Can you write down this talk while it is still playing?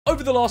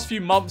Over the last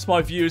few months,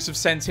 my viewers have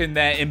sent in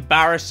their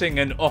embarrassing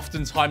and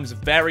oftentimes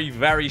very,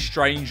 very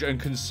strange and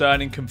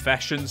concerning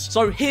confessions.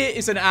 So here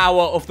is an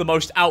hour of the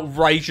most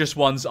outrageous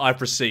ones I've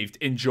received.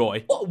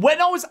 Enjoy.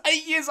 When I was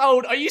 8 years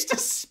old, I used to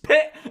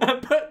spit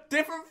and put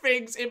different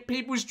things in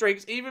people's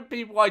drinks, even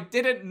people I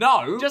didn't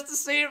know, just to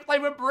see if they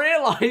would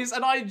realize,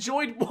 and I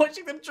enjoyed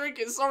watching them drink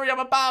it. Sorry, I'm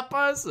a bad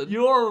person.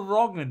 You're a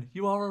wrong'un.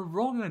 You are a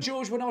wrong'un.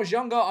 George, when I was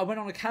younger, I went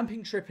on a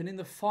camping trip, and in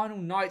the final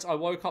night, I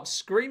woke up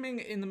screaming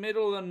in the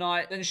middle of the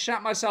night, then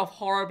shat myself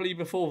horribly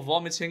before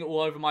vomiting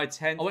all over my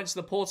tent. I went to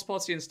the porta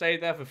potty and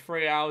stayed there for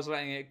 3 hours,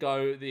 letting it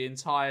go the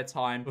entire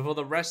time before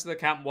the rest of the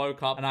camp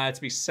woke up and I had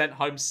to be sent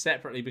home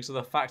separately because of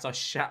the fact I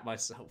shat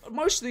myself.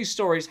 Most of these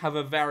stories have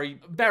a very,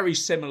 very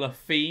similar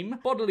theme: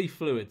 bodily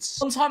fluids.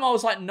 Sometime I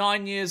was like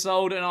 9 years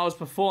old and I was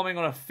performing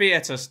on a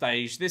theatre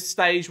stage. This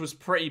stage was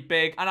pretty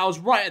big and I was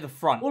right at the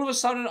front. All of a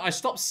sudden, I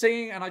stopped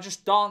singing and I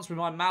just danced with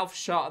my mouth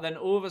shut. And then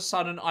all of a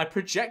sudden, I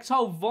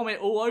projectile vomit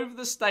all over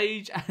the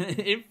stage and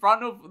in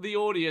front of the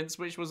audience,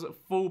 which was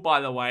full, by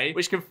the way,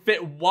 which can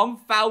fit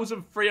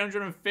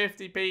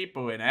 1,350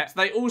 people in it. So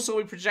they all saw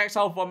me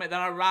projectile vomit. Then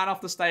I ran off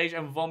the stage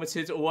and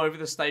vomited all over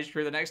the stage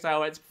crew. The next day I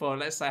went to perform.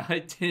 Let's say I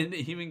didn't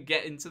even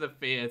get into the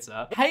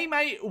theatre. Hey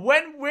mate,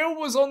 when Will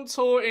was on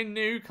tour in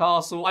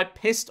Newcastle, I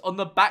pissed on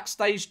the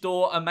backstage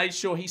door and made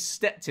sure he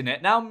stepped in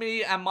it. Now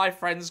me and my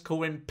friends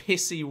call him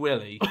Pissy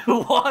Willy.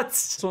 What?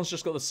 Someone's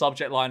just got the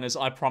subject line as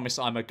 "I promise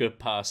I'm a good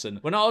person."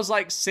 When I was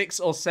like 6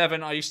 or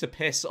 7, I used to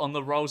piss on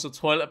the rolls of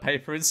toilet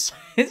paper in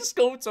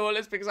school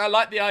toilets because I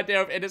like the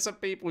idea of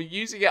innocent people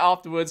using it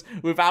afterwards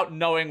without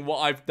knowing what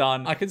I've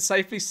done. I can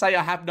safely say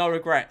I have no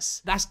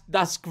regrets.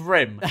 That's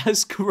grim.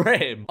 That's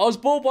grim. I was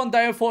bored one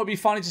day and thought it'd be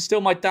funny to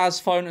steal my dad's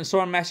phone and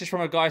saw a message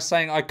from a guy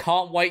saying, "I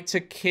can't wait to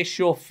kiss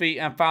your feet,"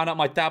 and found out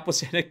my dad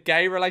was in a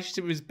gay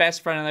relationship with his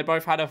best friend and they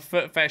both had a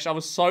foot fetish. I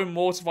was so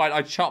mortified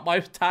I chucked my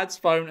dad's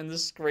phone and the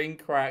screen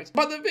cracked.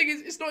 But the thing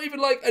is, it's not even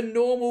like a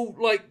normal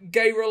like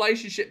gay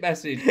relationship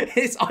message.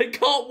 It's "I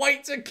can't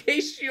wait to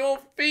kiss your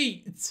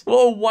feet."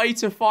 What a way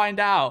to find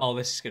out. Oh,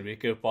 this is gonna be a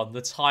good one.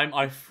 The time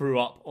I threw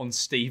up on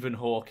Stephen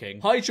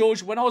Hawking. Hi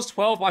George, when I was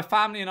 12, my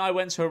family and I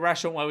went to a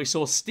restaurant where we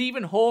saw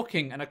Stephen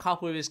Hawking and a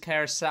couple of his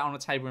carers sat on a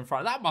table in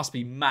front. That must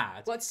be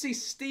mad. Like to see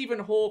Stephen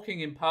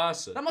Hawking in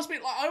person. That must be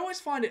like, I always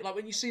find it like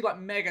when you see like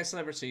mega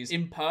celebrities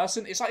in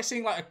person, it's like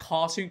seeing like a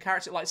cartoon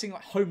character, like seeing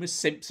like Homer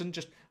Simpson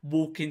just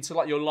walk into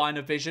like your line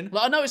of vision.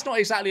 Like, I know it's not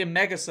exactly a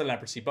mega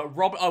celebrity, but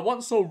I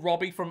once saw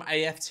Robbie from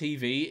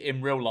AFTV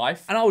in real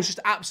life and I was just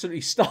absolutely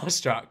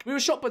starstruck. We were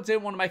shocked but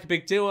didn't want to make a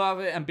big deal out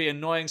of it and be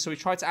annoying, so we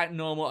tried to act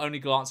normal, only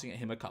glancing at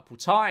him a couple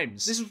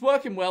times. This was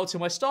working well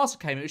till my starter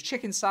came. It was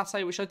chicken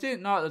satay, which I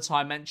didn't know at the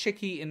time meant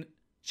chicken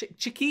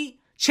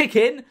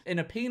in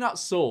a peanut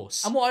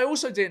sauce. And what I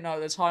also didn't know at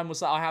the time was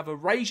that I have a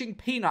raging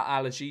peanut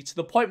allergy to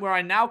the point where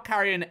I now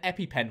carry an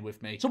EpiPen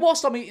with me. So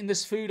whilst I'm eating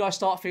this food, I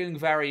start feeling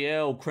very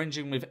ill,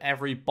 cringing with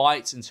every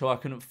bite until I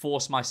couldn't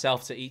force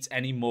myself to eat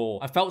anymore.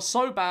 I felt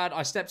so bad,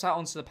 I stepped out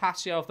onto the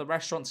patio of the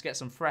restaurant to get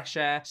some fresh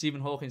air.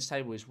 Stephen Hawking's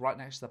table is right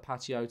next to the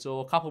patio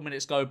door. A couple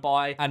minutes go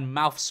by and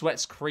mouth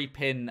sweats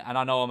creep in and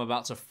I know I'm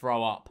about to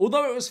throw up.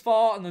 Although it was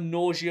far and the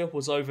nausea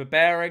was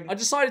overbearing, I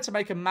decided to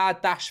make a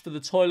mad dash for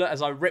the toilet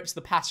as I ripped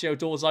the patio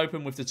door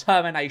open with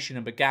determination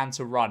and began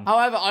to run.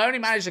 However, I only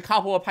managed a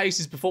couple of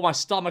paces before my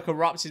stomach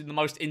erupted in the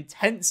most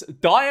intense,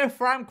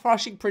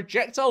 diaphragm-crushing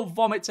projectile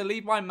vomit to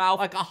leave my mouth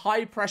like a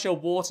high-pressure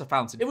water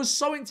fountain. It was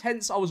so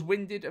intense I was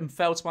winded and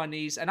fell to my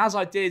knees, and as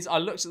I did, I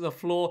looked at the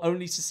floor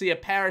only to see a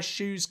pair of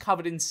shoes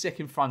covered in sick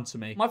in front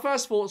of me. My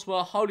first thoughts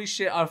were, holy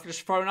shit, I've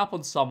just thrown up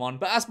on someone,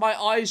 but as my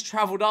eyes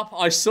travelled up,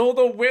 I saw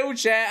the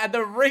wheelchair and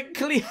the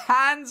wrinkly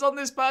hands on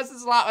this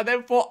person's lap, and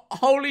then thought,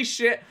 holy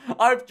shit,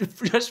 I've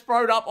just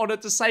thrown up on a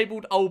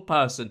disabled old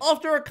person.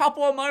 After a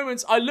couple of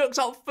moments, I looked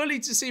up fully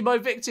to see my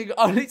victim,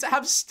 only to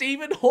have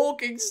Stephen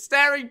Hawking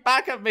staring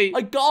back at me.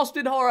 I gasped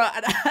in horror,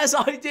 and as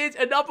I did,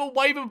 another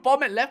wave of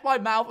vomit left my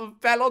mouth and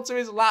fell onto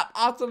his lap,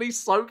 utterly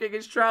soaking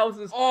his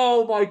trousers.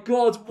 Oh my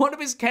god, one of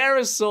his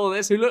carers saw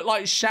this, who looked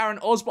like Sharon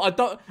Osbourne. I had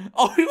an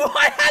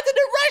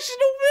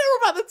irrational fear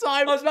about the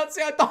time. I was about to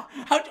say,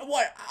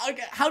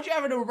 how do you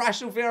have an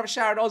irrational fear of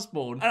Sharon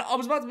Osbourne? And I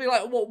was about to be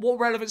like, what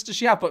relevance does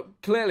she have? But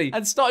clearly,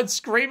 and started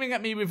screaming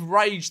at me with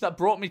rage that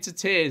brought me to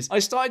tears. I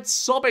started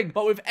sobbing,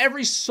 but with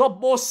every sob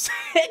more sick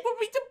would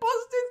be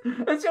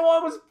deposited until I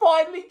was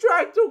finally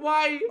dragged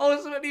away. I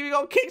ultimately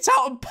got kicked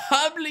out and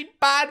permanently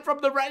banned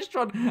from the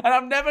restaurant, and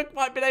I've never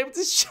quite been able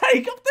to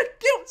shake off the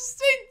guilt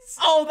since.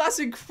 Oh, that's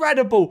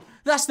incredible.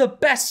 That's the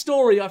best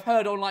story I've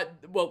heard on, like,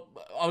 well,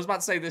 I was about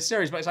to say this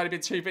series, but it's only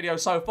been 2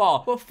 videos so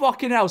far. But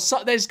fucking hell,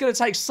 there's going to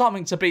take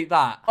something to beat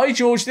that. Hi,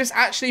 George. This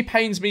actually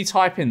pains me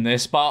typing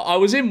this, but I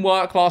was in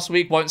work last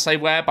week, won't say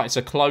where, but it's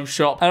a clothes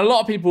shop. And a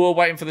lot of people were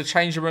waiting for the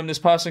changing room. This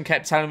person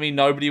kept telling me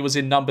nobody was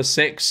in number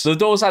 6. The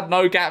doors had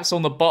no gaps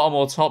on the bottom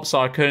or top, so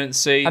I couldn't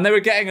see. And they were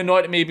getting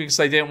annoyed at me because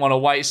they didn't want to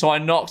wait. So I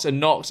knocked and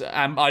knocked,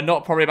 and I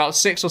knocked probably about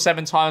 6 or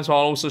 7 times while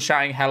also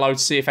shouting hello to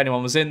see if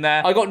anyone was in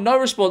there. I got no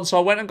response, so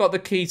I went and got the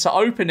key to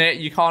open it.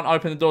 You can't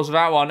open the doors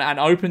without one, and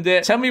opened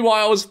it. Tell me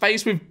why I was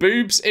faced with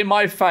boobs in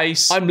my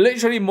face. I'm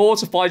literally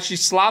mortified. She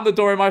slammed the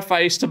door in my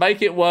face. To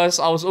make it worse,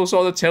 I was also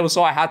on the till,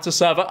 so I had to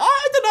serve her.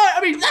 I don't know.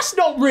 I mean, that's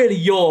not really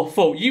your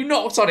fault. You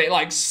knocked on it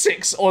like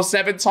 6 or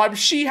 7 times.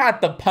 She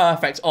had the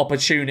perfect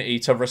opportunity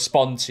to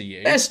respond to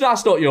you. That's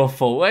not your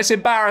fault. It's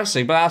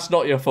embarrassing, but that's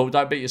not your fault.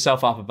 Don't beat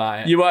yourself up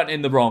about it. You weren't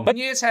in the wrong. But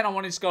in year 10, I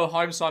wanted to go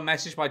home, so I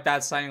messaged my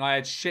dad saying I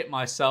had shit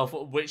myself,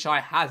 which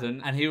I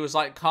hadn't. And he was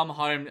like, come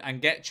home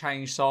and get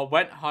changed. So I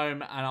went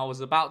home and I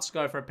was about to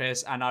go for a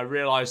piss, and I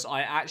realized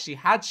I actually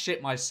had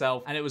shit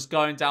myself and it was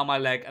going down my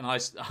leg, and I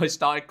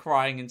started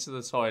crying into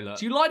the toilet.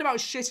 So you lied about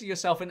shitting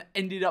yourself and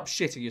ended up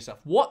shitting yourself.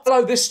 What?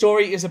 Hello, this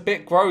story is a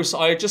bit gross.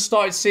 I just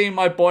started seeing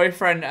my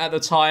boyfriend at the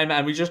time,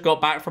 and we just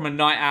got back from a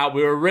night out.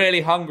 We were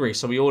really hungry,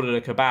 so we ordered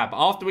a kebab.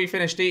 After we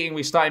finished eating,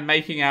 we started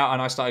making out,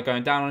 and I started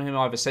going down on him.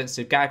 I have a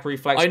sensitive gag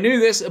reflex. I knew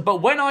this,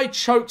 but when I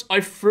choked,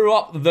 I threw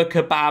up the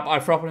kebab. I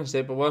threw up on his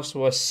lip, but worse for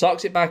worse,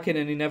 sucked it back in,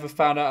 and he never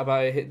found out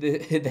about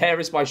it. There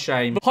is my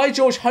shame. Hi,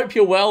 George. Hope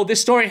you're well.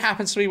 This story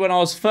happened to me when I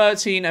was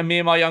 13, and me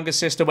and my younger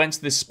sister went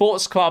to this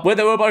sports club where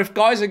there were both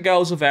guys and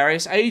girls of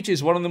various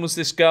ages. One of them was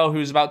this girl who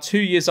was about 2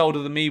 years older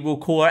than me. We'll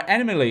call her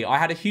Emily. I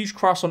had a huge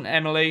crush on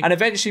Emily, and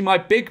eventually my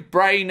big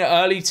brain,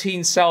 early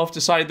teen self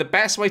decided the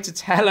best way to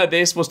tell her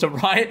this was to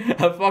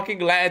write a fucking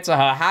letter to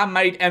her,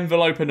 handmade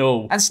envelope and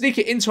all, and sneak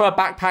it into her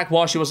backpack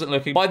while she wasn't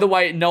looking. By the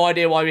way, no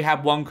idea why we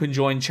had one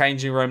conjoined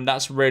changing room.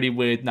 That's really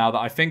weird now that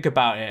I think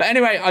about it. But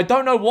anyway, I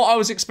don't know what I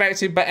was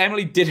expecting, but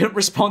Emily didn't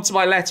respond to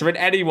my letter in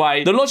any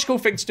way. The logical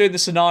thing to do in the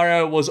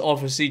scenario was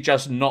obviously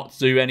just not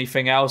do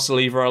anything else,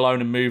 leave her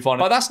alone and move on.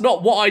 But that's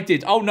not what I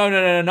did. Oh,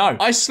 no.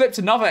 I slipped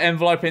another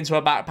envelope into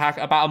her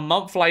backpack about a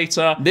month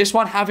later, this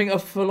one having a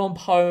full-on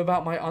poem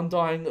about my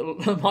undying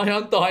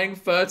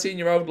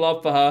 13-year-old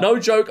love for her. No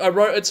joke, I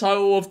wrote a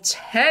total of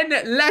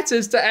 10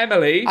 letters to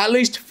Emily, at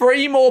least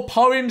 3 more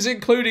poems,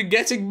 including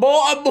getting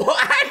more and more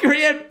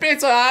angry and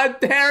bitter and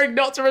daring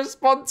not to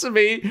respond to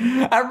me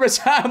and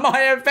return my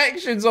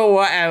affections or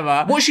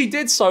whatever. What she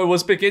did so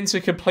was begin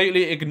to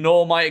completely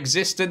ignore my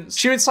existence.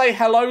 She would say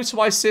hello to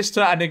my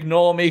sister and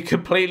ignore me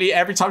completely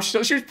every time she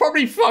was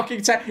probably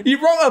fucking you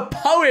wrote her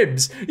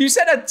poems. You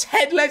sent her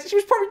 10 letters. She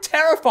was probably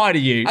terrified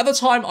of you. At the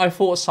time, I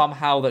thought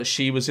somehow that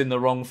she was in the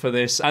wrong for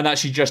this and that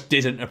she just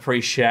didn't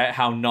appreciate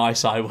how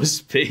nice I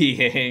was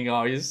being.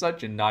 Oh, you're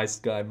such a nice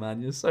guy,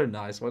 man. You're so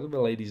nice. Why do the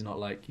ladies not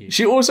like you?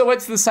 She also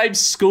went to the same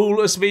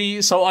school as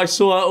me, so I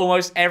saw her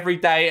almost every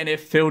day and it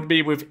filled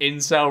me with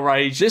incel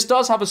rage. This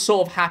does have a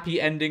sort of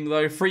happy ending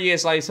though. 3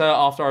 years later,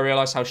 after I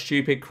realized how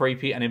stupid,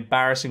 creepy, and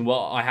embarrassing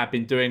what I had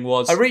been doing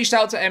was, I reached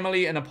out to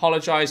Emily and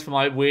apologized for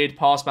my weird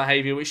past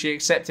behavior, which she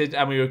accepted,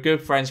 and we were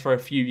good friends for a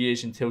few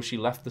years until she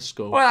left the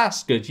school. Well,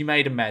 that's good. You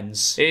made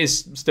amends. It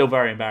is still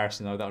very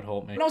embarrassing though. That would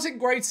haunt me. When I was in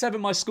grade 7,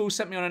 my school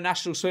sent me on a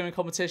national swimming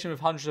competition with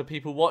hundreds of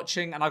people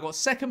watching, and I got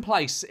second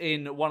place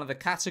in one of the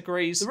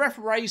categories. The ref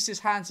raised his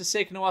hand to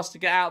signal us to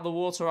get out of the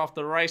water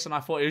after the race, and I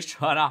thought he was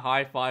trying to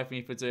high-five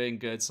me for doing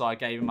good, so I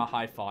gave him a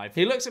high-five.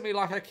 He looked at me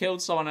like I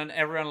killed someone, and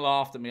everyone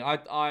laughed at me.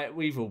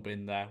 We've all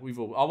been there.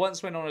 I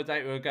once went on a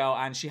date with a girl,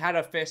 and she had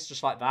her fist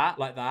just like that.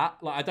 Like,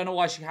 I don't know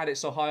why she had it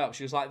so high up.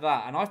 She was like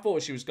that, and I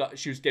thought she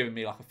was giving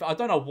me like I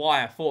don't know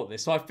why I thought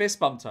this, so I fist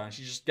bumped her, and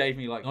she just gave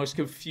me like the most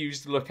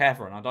confused look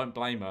ever, and I don't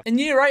blame her. In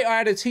year 8, I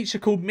had a teacher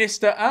called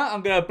Mr.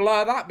 I'm gonna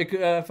blur that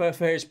because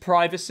for his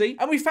privacy,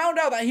 and we found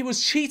out that he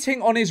was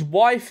cheating on his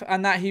wife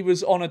and that he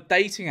was on a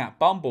dating app,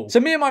 Bumble. So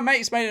me and my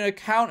mates made an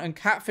account and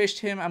catfished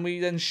him, and we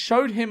then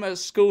showed him at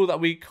school that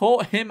we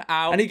caught him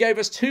out, and he gave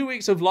us 2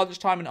 weeks of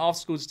lunchtime and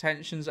after school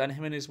detentions, and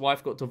him and his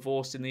wife got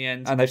divorced in the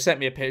end, and they've sent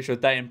me a picture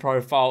of dating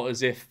profile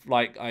as if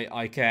like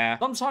I care.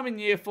 Sometime in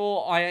year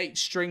 4, I ate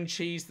string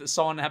cheese that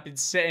someone had been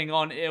sitting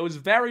on. It was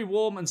very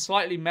warm and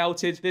slightly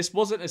melted. This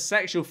wasn't a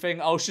sexual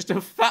thing. I was just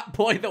a fat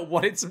boy that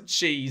wanted some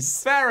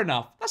cheese. Fair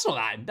enough. That's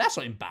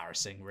not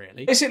embarrassing,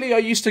 really. Basically, I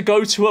used to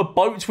go to a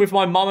boat with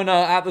my mum and her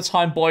at the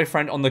time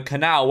boyfriend on the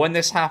canal. When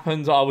this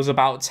happened, I was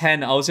about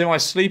 10. I was in my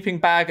sleeping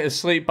bag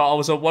asleep, but I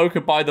was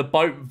awoken by the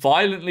boat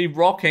violently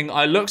rocking.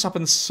 I looked up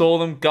and saw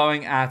them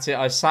going at it.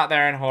 I sat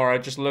there in horror,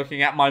 just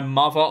looking at my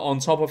mother on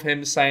top of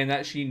him, saying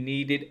that she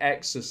needed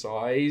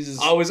exercise.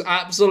 I was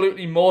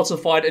absolutely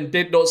mortified and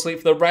did not sleep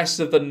for the rest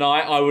of the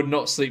night. I would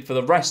not sleep for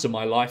the rest of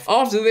my life.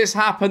 After this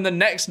happened, the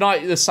next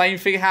night, the same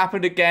thing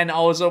happened again.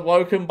 I was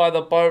awoken by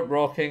the boat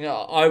rocking.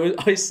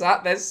 I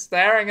sat there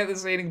staring at the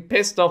ceiling,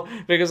 pissed off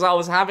because I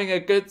was having a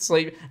good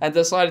sleep, and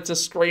decided to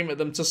scream at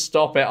them to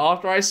stop it.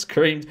 After I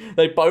screamed,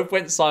 they both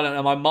went silent,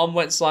 and my mum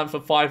went silent for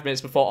 5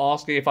 minutes before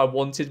asking if I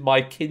wanted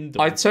my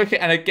Kindle. I took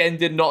it and again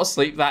did not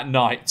sleep that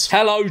night.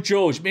 Hello,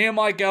 George. Me and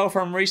my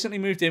girlfriend recently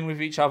moved in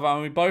with each other,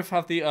 and we both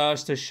have the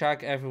urge to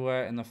shag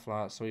everywhere in the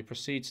flat, so we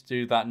proceed to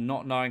do that,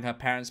 not knowing her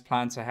parents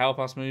plan to help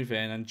us move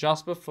in, and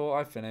just before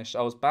I finished,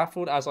 I was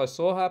baffled as I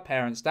saw her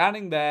parents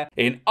standing there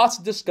in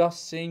utter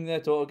disgust, seeing their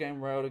daughter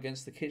getting railed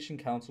against the kitchen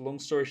counter. Long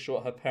story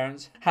short, her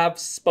parents have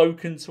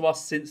spoken to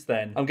us since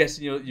then. I'm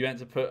guessing you meant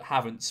to put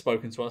haven't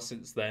spoken to us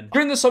since then.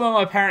 During the summer,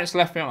 my parents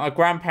left me at my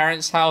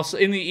grandparents' house.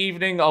 In the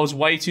evening, I was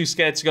way too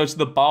scared to go to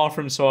the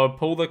bathroom, so I would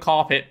pull the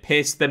carpet,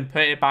 piss, then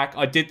put it back.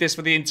 I did this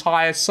for the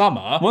entire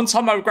summer. One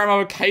time, my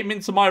grandmother came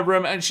into my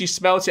room and she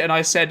smelled it, and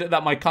I said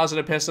that my cousin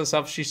had pissed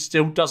herself. She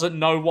still doesn't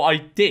know what I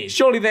did.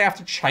 Surely they have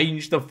to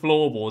change the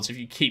floorboards if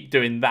you keep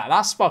doing that.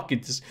 That's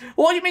fucking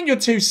what do you mean you're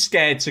too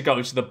scared to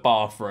go to the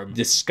bathroom?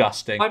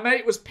 Disgusting. My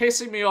mate was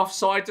pissing me off,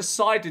 so I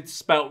decided,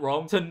 spelt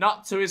wrong, to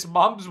nut to his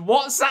mum's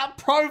WhatsApp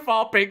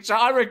profile picture.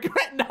 I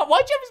regret that.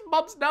 Why'd you have his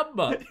mum's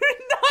number? You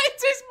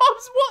nutted his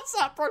mum's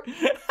WhatsApp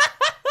profile.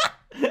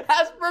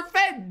 As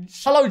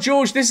revenge. Hello,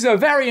 George. This is a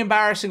very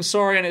embarrassing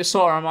story, and it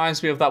sort of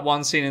reminds me of that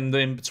one scene in The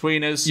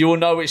In-Betweeners. You will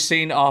know which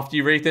scene after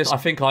you read this. I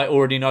think I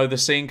already know the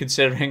scene,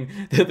 considering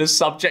that the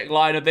subject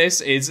line of this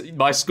is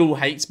my school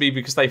hates me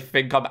because they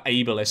think I'm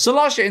ableist. So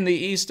last year in the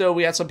Easter,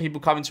 we had some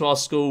people coming to our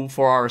school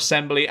for our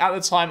assembly. At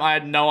the time, I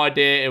had no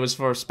idea it was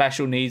for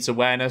special needs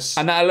awareness,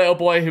 and that a little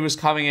boy who was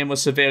coming in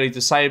was severely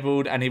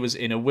disabled, and he was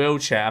in a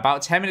wheelchair.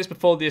 About 10 minutes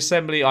before the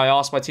assembly, I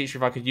asked my teacher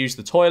if I could use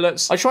the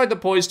toilets. I tried the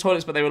boys'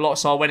 toilets, but they were locked,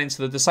 so I went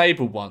into the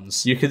disabled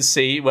ones. You can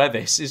see where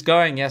this is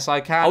going. Yes,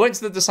 I can. I went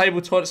to the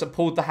disabled toilets and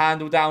pulled the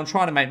handle down,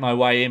 trying to make my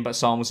way in, but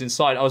someone was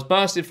inside. I was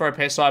bursting for a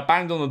piss, so I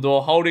banged on the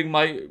door, holding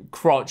my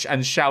crotch,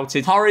 and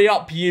shouted, "Hurry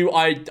up, you!"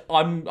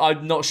 I'm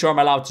not sure I'm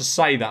allowed to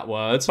say that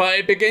word, but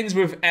it begins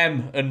with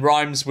M and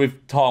rhymes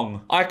with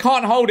tongue. I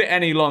can't hold it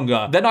any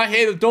longer. Then I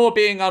hear the door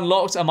being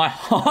unlocked, and my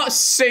heart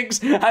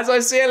sinks as I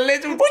see a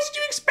little... What did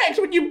you expect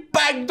when you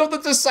banged on the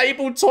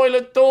disabled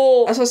toilet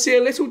door? As I see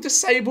a little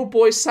disabled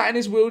boy sat in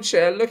his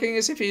wheelchair, looking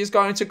as if he is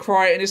going to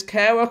cry, and his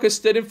care worker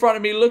stood in front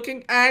of me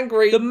looking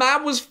angry. The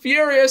man was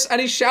furious, and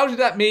he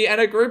shouted at me,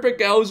 and a group of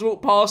girls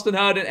walked past and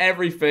heard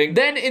everything.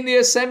 Then in the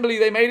assembly,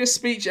 they made a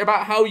speech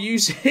about how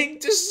using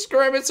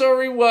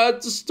discriminatory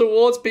words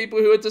towards people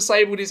who are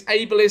disabled is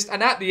ableist,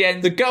 and at the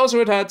end, the girls who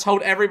had heard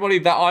told everybody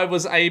that I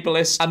was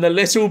ableist, and the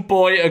little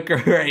boy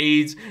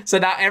agreed. So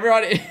now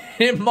everyone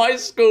in my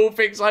school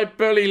thinks I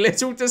bully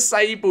little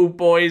disabled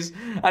boys,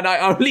 and I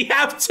only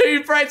have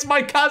 2 friends,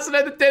 my cousin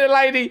and the dinner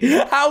lady.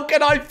 How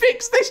can I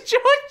fix this,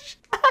 George?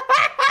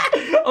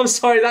 I'm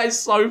sorry, that is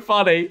so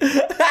funny.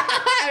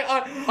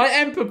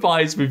 I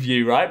empathise with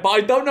you, right? But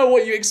I don't know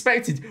what you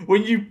expected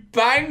when you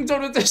banged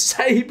on a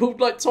disabled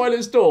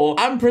toilet's door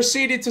and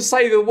proceeded to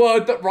say the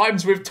word that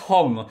rhymes with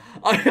tongue.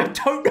 I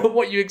don't know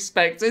what you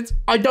expected.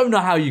 I don't know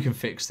how you can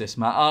fix this,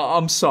 Matt.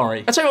 I'm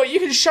sorry. I tell you what, you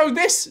can show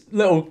this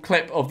little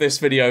clip of this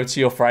video to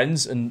your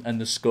friends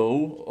and the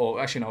school,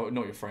 or actually no,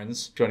 not your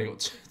friends. You only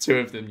got 2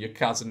 of them, your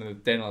cousin and the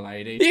dinner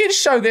lady. You can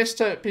show this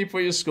to people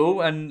at your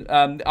school, and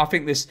I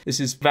think this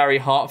is very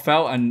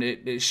heartfelt, and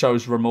it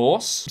shows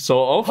remorse,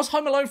 sort of. I was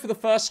home alone for the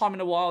first time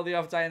in a while the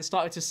other day and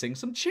started to sing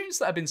some tunes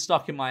that had been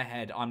stuck in my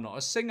head. I'm not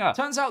a singer.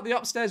 Turns out the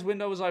upstairs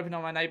window was open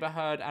and my neighbour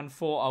heard and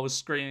thought I was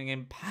screaming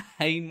in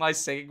pain. My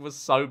singing was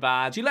so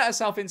bad. She let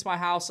herself into my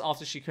house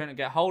after she couldn't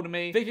get hold of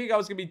me, thinking I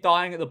was going to be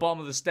dying at the bottom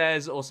of the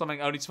stairs or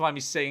something, only to find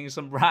me singing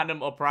some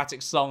random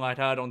operatic song I'd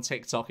heard on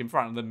TikTok in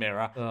front of the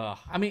mirror. Ugh.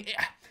 I mean...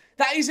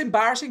 That is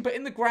embarrassing, but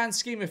in the grand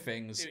scheme of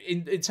things,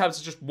 in terms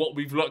of just what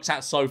we've looked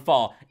at so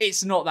far,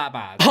 it's not that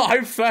bad.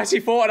 I'm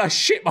 34 and I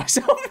shit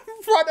myself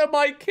in front of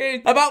my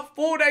kids. About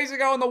 4 days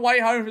ago on the way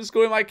home from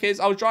school with my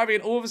kids, I was driving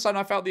and all of a sudden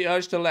I felt the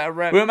urge to let her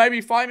rip. We were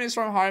maybe 5 minutes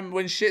from home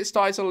when shit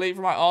started to leak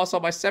from my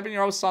arsehole. My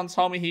 7-year-old son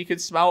told me he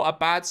could smell a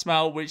bad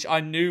smell, which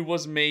I knew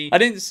was me. I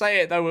didn't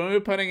say it though. When we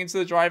were putting into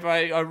the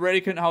driveway, I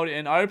really couldn't hold it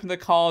in. I opened the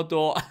car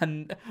door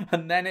and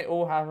then it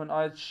all happened.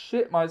 I had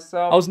shit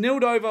myself. I was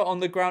kneeled over on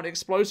the ground,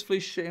 explosively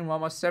shitting while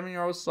my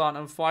 7-year-old son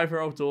and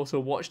 5-year-old daughter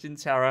watched in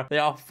terror. They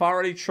are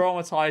thoroughly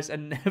traumatized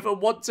and never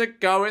want to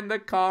go in the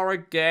car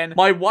again.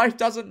 My wife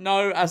doesn't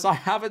know, as I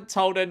haven't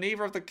told her,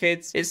 neither of the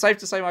kids. It's safe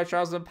to say my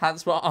trousers and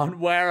pants were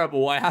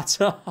unwearable. I had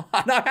to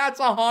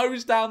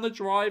hose down the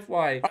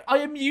driveway. I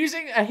am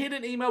using a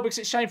hidden email because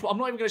it's shameful. I'm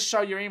not even going to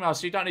show your email,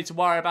 so you don't need to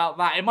worry about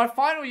that. In my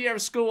final year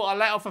of school, I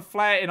let off a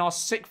flare in our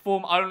sixth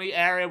form only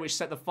area, which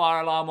set the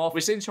fire alarm off,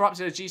 which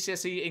interrupted a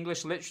GCSE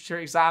English literature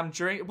exam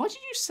during... Why did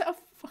you set a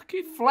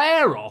fucking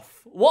flare off?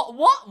 What?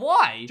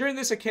 Why? During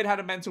this, a kid had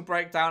a mental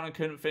breakdown and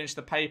couldn't finish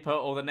the paper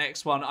or the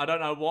next one. I don't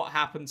know what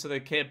happened to the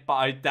kid, but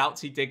I doubt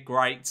he did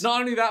great.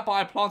 Not only that, but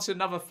I planted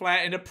another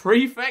flare in a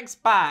prefect's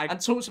bag and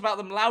talked about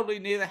them loudly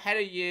near the head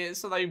of year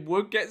so they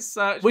would get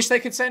searched, which they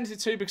consented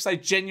to because they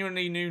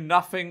genuinely knew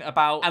nothing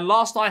about. And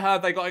last I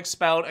heard, they got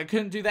expelled and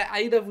couldn't do their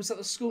A-levels at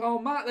the school. Oh,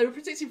 Matt, they were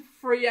predicting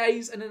 3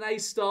 A's and an A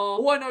star.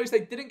 All I know is they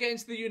didn't get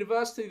into the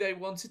university they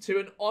wanted to,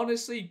 and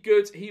honestly,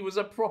 good, he was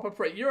a proper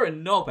prick. You're a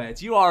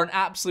knobhead. You are an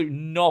absolute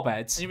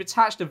knobhead. And you've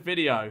attached a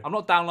video. I'm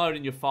not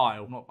downloading your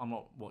file. I'm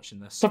not watching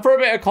this. So for a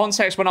bit of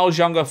context, when I was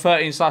younger,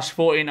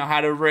 13/14, I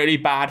had a really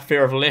bad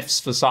fear of lifts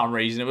for some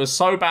reason. It was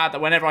so bad that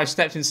whenever I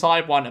stepped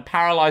inside one, a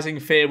paralyzing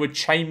fear would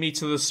chain me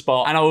to the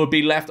spot and I would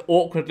be left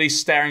awkwardly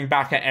staring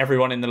back at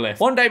everyone in the lift.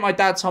 One day, my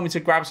dad told me to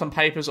grab some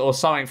papers or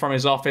something from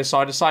his office, so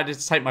I decided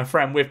to take my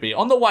friend with me.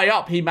 On the way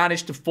up, he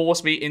managed to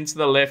force me into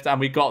the lift and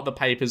we got the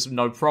papers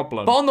no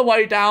problem. But on the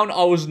way down,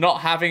 I was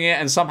not having it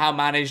and somehow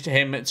managed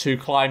him to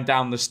climb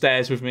down the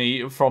stairs with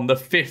me from the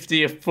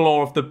 50th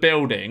floor of the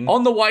building.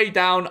 On the way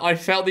down, I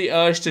felt the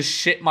urge to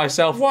shit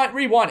myself. Right,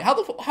 rewind. How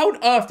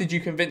on earth did you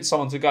convince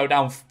someone to go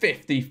down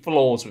 50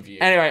 floors with you?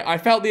 Anyway, I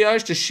felt the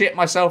urge to shit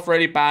myself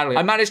really badly.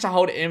 I managed to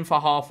hold it in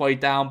for halfway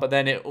down, but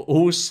then it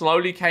all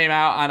slowly came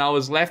out and I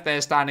was left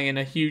there standing in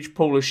a huge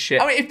pool of shit.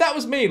 I mean, if that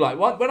was me, like,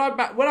 when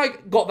I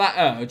got that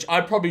urge,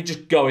 I'd probably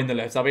just go in the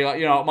lift. I'd be like,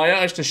 you know, my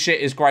urge to shit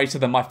is greater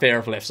than my fear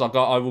of lifts. I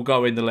will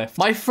go in the lift.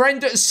 My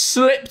friend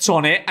slipped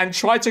on it and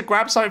tried to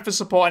grab something for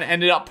support and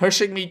ended up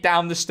pushing me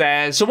down the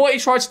stairs. So what he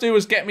tried to do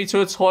was get me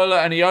to a toilet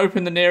and he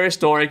opened the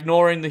nearest door,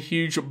 ignoring the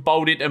huge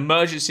bolded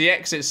emergency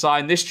exit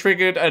sign. This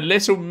triggered a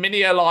little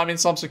mini alarm in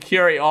some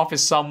security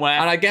office somewhere.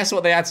 And I guess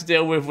what they had to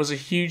deal with was a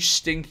huge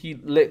stinky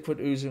liquid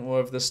oozing all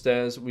over the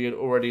stairs we had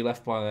already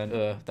left by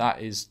then.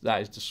 That is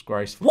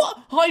disgraceful. What?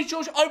 Hi,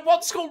 George. I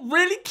once got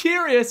really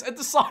curious and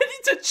decided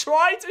to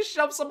try to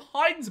shove some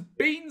Heinz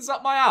beans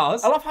up my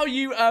ass. I love how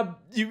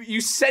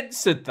you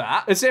censored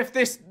that as if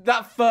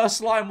that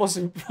first line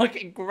wasn't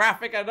fucking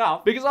graphic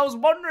enough, because I was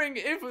wondering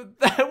if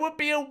there would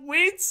be a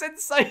weird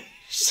sensation.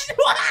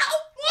 What?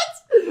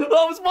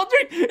 I was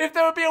wondering if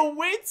there would be a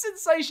weird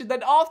sensation.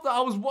 Then after I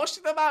was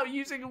washing them out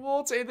using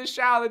water in the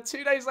shower, then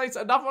 2 days later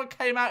another one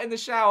came out in the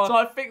shower, so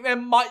I think there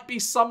might be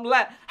some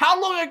left. How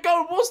long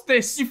ago was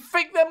this? You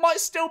think there might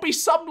still be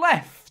some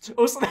left?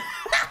 Or something?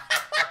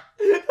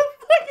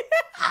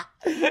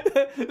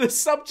 The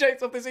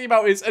subject of this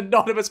email is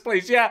anonymous,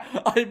 please. Yeah,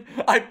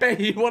 I bet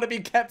you want to be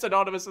kept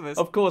anonymous in this.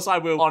 Of course I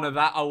will honor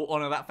that. I will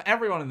honor that for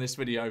everyone in this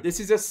video. This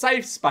is a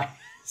safe space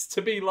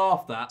to be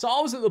laughed at. So I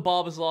was at the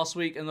barber's last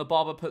week and the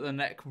barber put the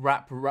neck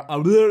wrap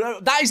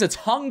that is a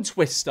tongue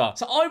twister.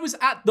 So I was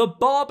at the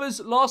barber's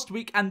last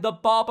week and the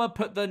barber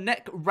put the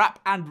neck wrap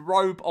and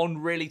robe on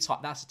really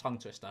tight. That's a tongue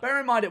twister. Bear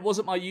in mind, it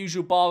wasn't my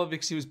usual barber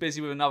because he was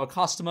busy with another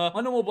customer.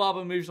 My normal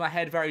barber moves my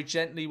head very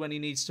gently when he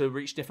needs to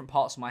reach different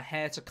parts of my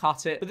hair to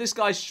cut it. But this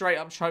guy straight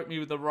up choked me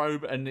with the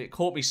robe and it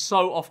caught me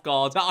so off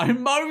guard that I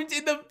moaned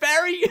in the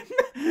very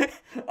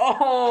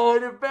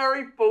in a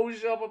very full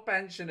shop of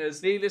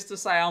pensioners. Needless to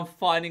say, I'm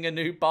finding a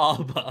new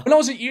barber. When I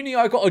was at uni,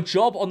 I got a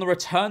job on the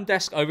return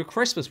desk over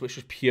Christmas, which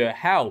was pure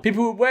hell.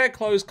 People would wear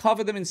clothes,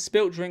 cover them in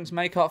spilt drinks,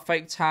 make up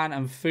fake tan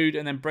and food,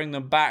 and then bring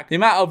them back. The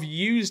amount of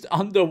used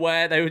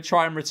underwear they would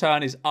try and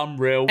return is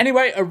unreal.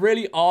 Anyway, a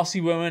really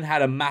arsey woman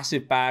had a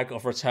massive bag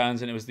of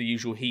returns, and it was the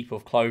usual heap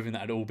of clothing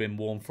that had all been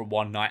worn from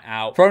one night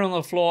out, thrown on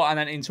the floor and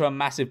then into a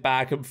massive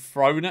bag and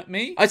thrown at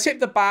me. I tipped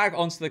the bag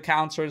onto the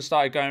counter and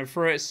started going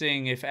through it,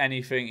 seeing if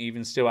anything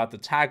even still had the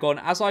tag on.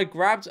 As I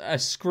grabbed a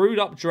screwed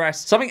up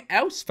dress, something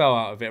else fell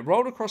out of it,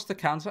 rolled across the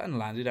counter and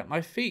landed at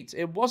my feet.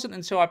 It wasn't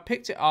until I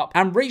picked it up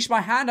and reached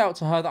my hand out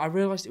to her that I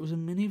realized it was a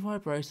mini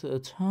vibrator that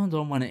had turned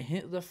on when it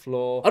hit the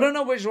floor. I don't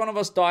know which one of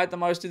us died the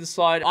most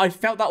inside. I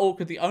felt that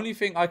awkward. The only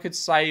thing I could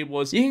say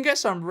was, you can get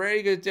some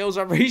really good deals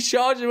on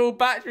rechargeable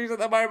batteries at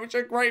the moment, which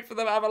are great for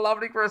them. Have a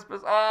lovely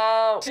Christmas.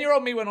 Oh.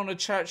 10-year-old me went on a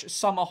church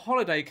summer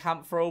holiday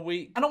camp for a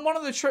week, and on one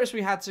of the trips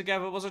we had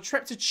together was a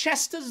trip to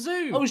Chester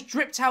Zoo. I was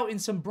dripped out in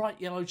some bright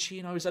yellow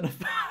chinos and a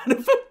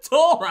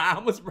fedora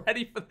and was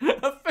ready for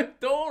a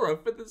fedora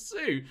for the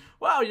zoo.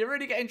 Wow, you're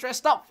really getting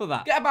dressed up for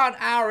that. Get about an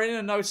hour in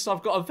and notice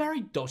I've got a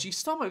very dodgy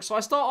stomach, so I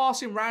start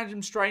asking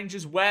random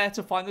strangers where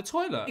to find the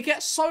toilet. It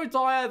gets so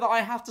dire that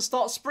I have to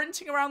start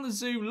sprinting around the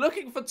zoo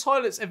looking for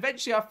toilets.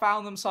 Eventually I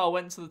found them, so I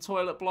went to the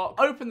toilet block,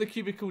 opened the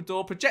cubicle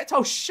door,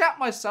 projectile shat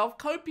myself,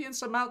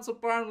 copious amounts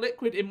of brown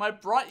liquid in my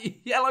bright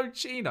yellow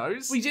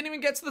chinos. We didn't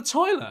even get to the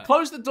toilet.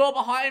 Closed the door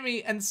behind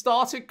me and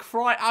started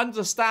crying.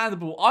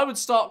 Understandable. I would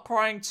start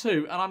crying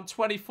too, and I'm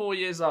 24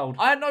 years old.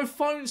 I had no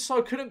phone, so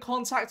I couldn't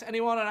contact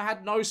anyone, and I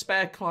had no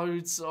spare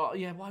clothes. Oh,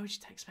 yeah, why would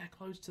you take spare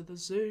clothes to the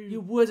zoo?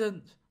 You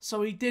wouldn't.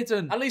 So he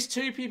didn't. At least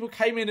 2 people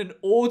came in and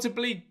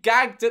audibly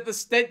gagged at the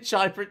stench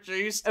I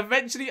produced.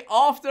 Eventually,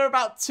 after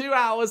about 2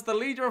 hours, the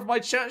leader of my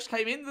church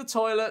came in the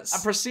toilets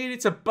and proceeded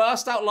to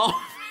burst out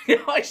laughing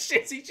at my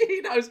shitty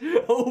chinos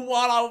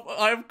while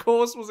I of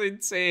course, was in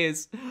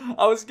tears.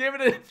 I was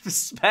given a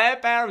spare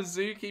pair of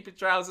zookeeper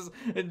trousers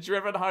and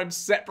driven home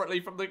separately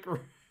from the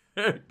group.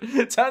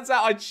 Turns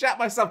out I'd shat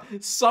myself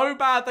so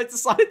bad they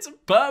decided to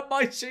burn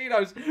my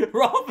chinos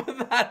rather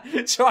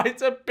than trying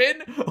to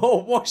bin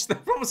or wash them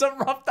from some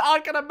rough that I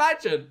can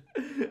imagine.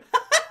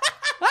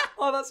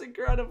 Oh, that's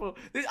incredible.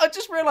 I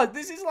just realized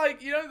this is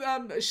like, you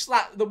know,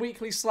 slap, the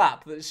weekly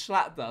slap that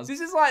Schlatt does.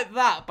 This is like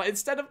that, but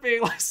instead of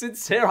being like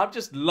sincere, I'm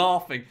just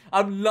laughing.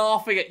 I'm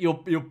laughing at your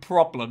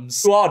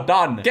problems. You are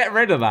done. Get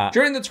rid of that.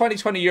 During the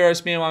 2020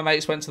 Euros, me and my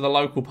mates went to the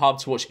local pub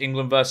to watch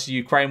England versus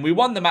Ukraine. We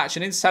won the match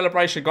and in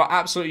celebration got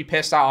absolutely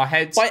pissed out our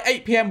heads. By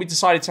 8 p.m, we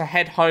decided to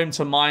head home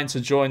to mine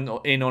to join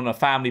in on a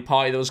family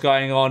party that was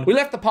going on. We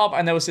left the pub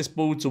and there was this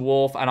bald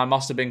dwarf and I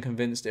must have been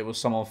convinced it was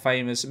someone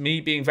famous.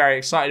 Me being very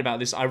excited about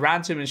this, I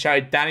ran to him and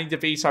shouted Danny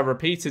DeVito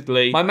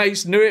repeatedly. My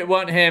mates knew it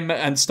weren't him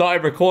and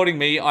started recording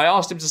me. I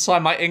asked him to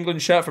sign my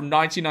England shirt from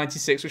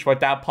 1996, which my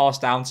dad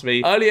passed down to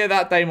me. Earlier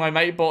that day, my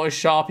mate bought a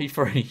Sharpie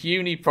for a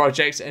uni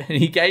project and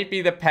he gave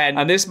me the pen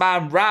and this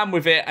man ran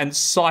with it and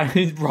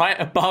signed right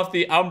above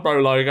the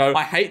Umbro logo.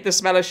 I hate the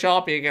smell of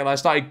Sharpie again. I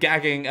started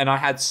gagging and I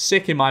had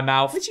sick in my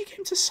mouth. Did you get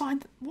him to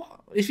sign? What?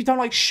 If you don't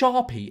like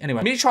Sharpie.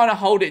 Anyway, me trying to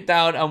hold it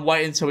down and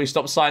wait until he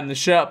stopped signing the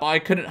shirt, but I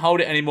couldn't hold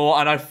it anymore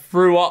and I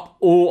threw up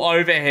all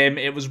over him.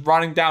 It was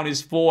running down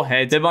his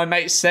forehead. Then my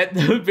mate sent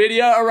the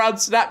video around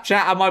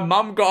Snapchat and my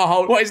mum got a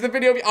hold. What is the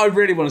video? I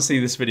really want to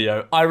see this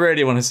video. I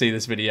really want to see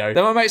this video.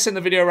 Then my mate sent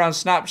the video around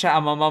Snapchat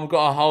and my mum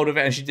got a hold of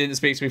it and she didn't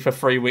speak to me for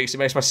 3 weeks. It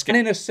makes my skin.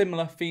 And in a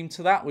similar theme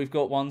to that, we've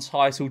got one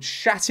titled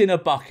Shat in a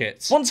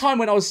Bucket. One time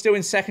when I was still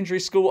in secondary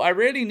school, I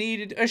really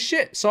needed a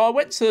shit. So I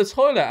went to the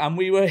toilet and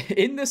we were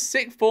in the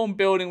sixth form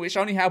building, which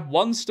only had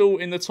one stool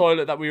in the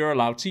toilet that we were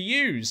allowed to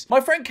use.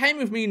 My friend came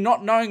with me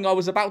not knowing I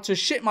was about to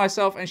shit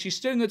myself and she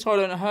stood in the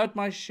toilet and heard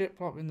my shit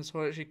plop in the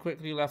toilet. She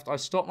quickly left. I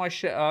stopped my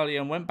shit early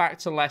and went back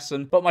to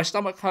lesson, but my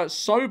stomach hurt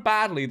so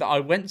badly that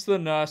I went to the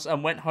nurse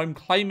and went home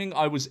claiming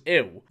I was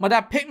ill. My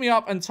dad picked me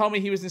up and told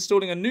me he was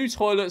installing a new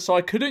toilet so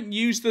I couldn't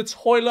use the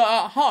toilet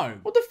at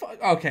home. What the fuck?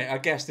 Okay, I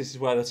guess this is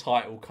where the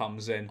title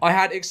comes in. I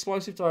had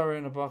explosive diarrhea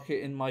in a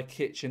bucket in my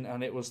kitchen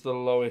and it was the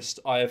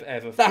lowest I have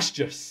ever. That's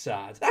just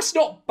sad. That's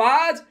not bad.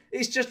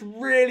 It's just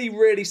really,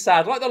 really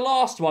sad. Like the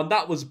last one,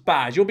 that was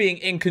bad. You're being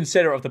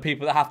inconsiderate of the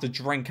people that have to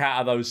drink out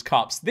of those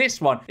cups.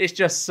 This one, it's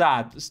just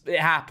sad. It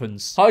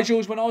happens. Hi,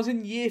 George. When I was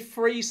in year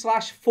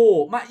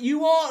 3/4, Matt,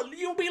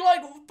 you'll be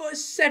like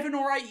 7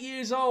 or 8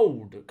 years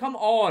old. Come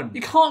on.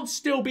 You can't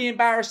still be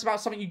embarrassed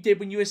about something you did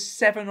when you were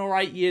 7 or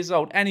 8 years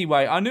old.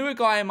 Anyway, I knew a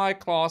guy in my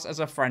class as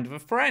a friend of a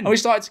friend. And we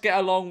started to get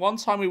along. One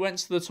time we went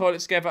to the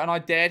toilet together and I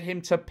dared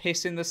him to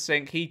piss in the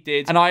sink. He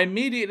did. And I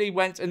immediately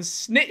went and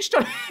snitched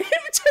on him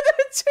to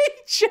the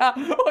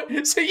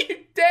teacher. So you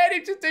dared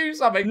him to do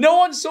something. No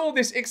one saw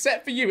this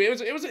except for you.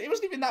 It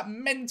wasn't even that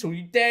mental.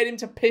 You dared him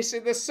to piss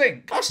in the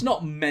sink. That's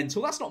not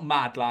mental. That's not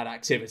mad lad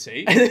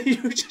activity. And then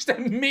you just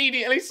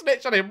immediately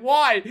snitched on him.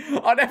 Why?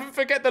 I'll never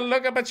forget the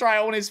look of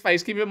betrayal on his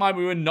face. Keep in mind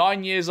we were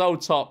 9 years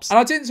old tops. And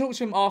I didn't talk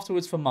to him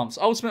afterwards for months.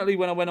 Ultimately,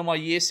 when I went on my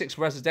year 6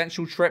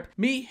 residential trip,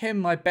 me, him,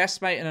 my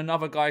best mate and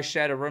another guy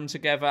shared a room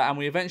together and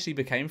we eventually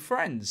became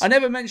friends. I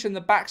never mentioned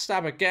the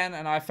backstab again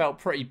and I felt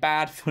pretty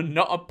bad for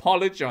not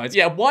apologizing.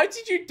 Yeah, why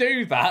did you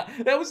do that?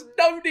 There was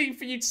no need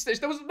for you to snitch.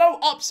 There was no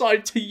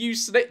upside to you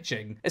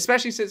snitching.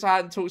 Especially since I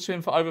hadn't talked to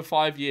him for over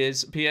 5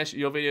 years. P.S.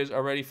 Your videos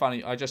are really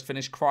funny. I just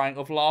finished crying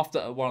of laughter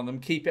at one of them.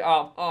 Keep it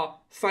up.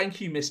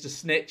 Thank you, Mr.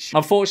 Snitch.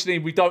 Unfortunately,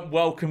 we don't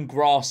welcome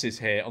grasses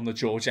here on the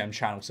George M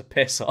channel, so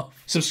piss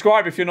off.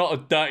 Subscribe if you're not a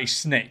dirty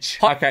snitch.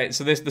 Okay,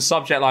 so the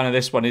subject line of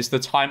this one is the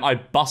time I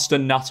bust a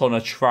nut on a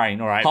train,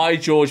 all right? Hi,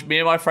 George. Me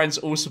and my friends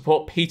all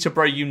support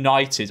Peterborough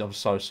United. I'm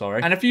so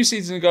sorry. And a few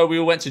seasons ago, we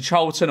all went to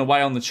Charlton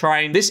away on the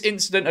train. This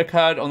incident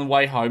occurred on the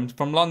way home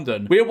from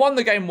London. We had won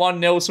the game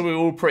 1-0, so we were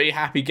all pretty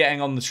happy getting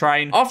on the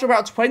train. After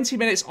about 20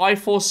 minutes, I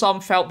for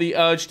some felt the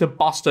urge to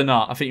bust a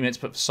nut. I think you meant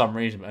to put for some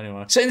reason, but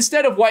anyway. So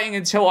instead of waiting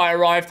until I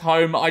arrived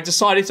home, I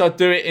decided I'd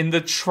do it in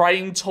the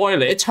train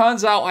toilet. It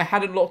turns out I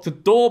hadn't locked the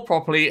door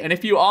properly, and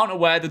if you aren't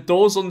aware, the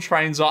doors on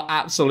trains are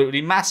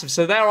absolutely massive.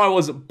 So there I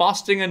was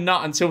busting a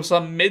nut until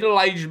some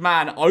middle-aged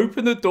man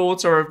opened the door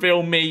to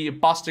reveal me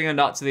busting a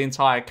nut to the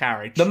entire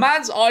carriage. The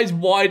man's eyes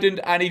widened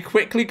and he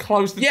quickly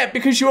closed the... Yeah,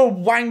 because you're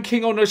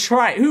wanking on a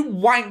train. Who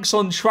wanks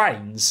on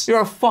trains?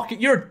 You're a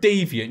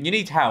deviant. You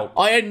need help.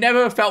 I had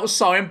never felt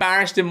so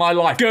embarrassed in my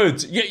life. Good.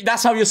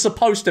 That's how you're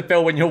supposed to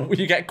feel when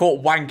you get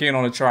caught wanking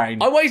on a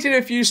train. I waited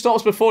a few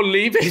stops before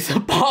leaving the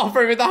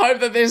bathroom in the hope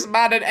that this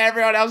man and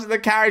everyone else in the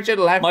carriage had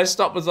left. My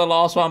stop was the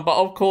last one, but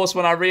of course,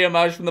 when I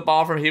re-emerged from the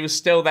bathroom, he was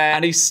still there,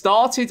 and he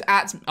stared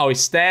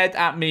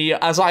at me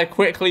as I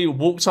quickly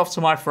walked off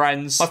to my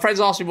friends. My friends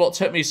asked me what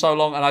took me so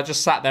long, and I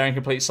just sat there in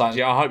complete silence.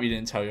 Yeah, I hope you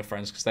didn't tell your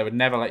friends, because they would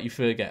never let you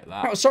forget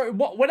that. Oh, sorry,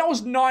 when I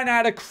was 9, I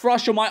had a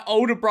crush on my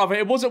older brother.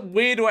 It wasn't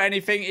weird or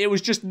anything. It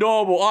was just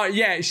normal. Oh,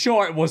 yeah,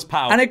 sure it was,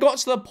 pal. And it got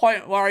to the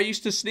point where I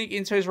used to sneak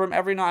into his room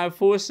every night and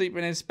fall asleep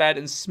in his bed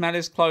and smell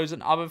his clothes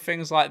and other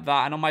things like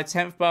that. And on my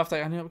 10th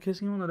birthday, I ended up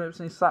kissing him on the lips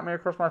and he slapped me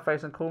across my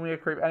face and called me a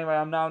creep. Anyway,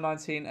 I'm now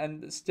 19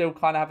 and still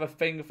kind of have a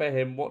thing for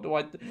him. What do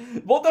I do?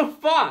 What the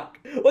fuck?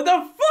 What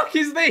the fuck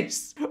is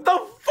this? What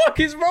the fuck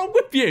is wrong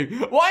with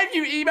you? Why have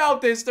you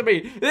emailed this to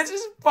me? This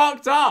is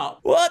fucked up.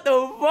 What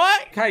the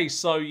fuck? Okay,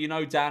 so, you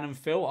know, Dan and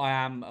Phil, I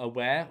am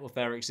aware of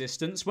their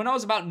existence. When I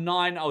was about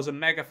 9, I was a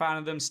mega fan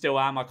of them, still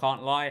am, I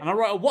can't lie. And I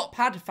wrote a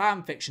Wattpad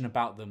fan fiction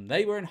about them.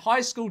 They were in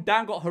high school,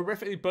 Dan got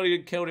horrifically bullied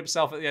and killed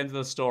himself at the end of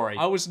the story.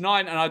 I was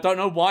 9 and I don't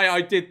know why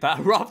I did that.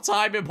 Rough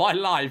time in my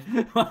life.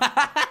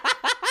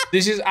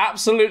 This is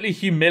absolutely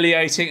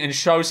humiliating and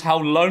shows how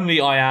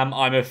lonely I am.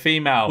 I'm a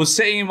female. Was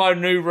sitting in my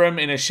new room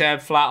in a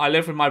shared flat. I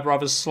live with my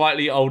brother's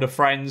slightly older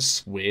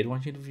friends. Weird, why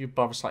don't you live with your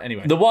brother's slightly...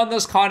 Anyway. The one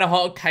that's kind of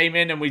hot came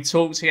in and we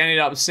talked. He ended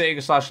up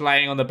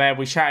sitting/laying on the bed.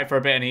 We chatted for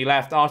a bit and he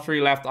left. After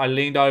he left, I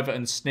leaned over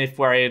and sniffed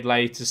where he had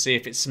laid to see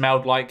if it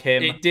smelled like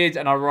him. It did,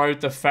 and I rode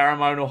the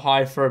pheromonal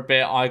high for a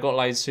bit. I got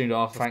laid soon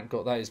after. Thank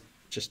God, that's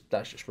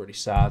just really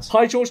sad.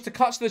 Hi George, to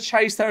cut to the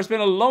chase, there has been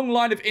a long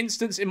line of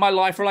incidents in my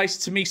life related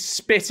to me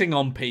spitting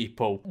on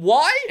people.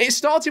 Why? It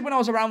started when I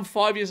was around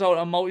 5 years old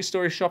at a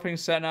multi-story shopping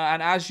centre,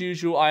 and as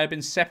usual, I had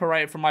been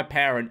separated from my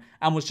parent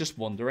and was just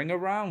wandering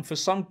around. For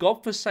some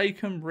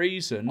godforsaken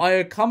reason, I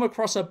had come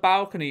across a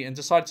balcony and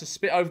decided to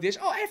spit over the edge.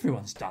 Oh,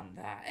 everyone's done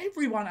that.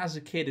 Everyone as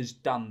a kid has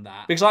done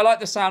that. Because I like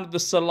the sound of the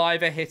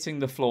saliva hitting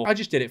the floor. I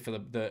just did it for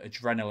the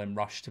adrenaline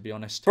rush, to be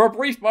honest. For a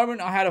brief moment,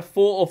 I had a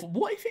thought of,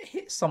 what if it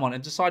hit someone,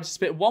 and decided to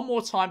spit one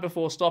more time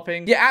before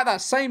stopping. Yet at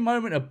that same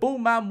moment, a bull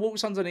man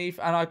walks underneath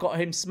and I got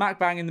him smack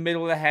bang in the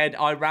middle of the head.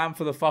 I ran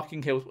for the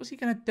fucking hills. What's he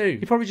gonna do?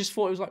 He probably just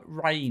thought it was like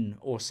rain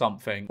or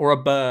something. Or a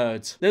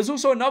bird. There's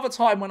also another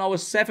time when I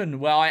was 7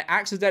 where I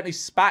accidentally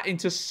spat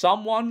into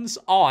someone's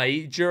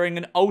eye during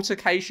an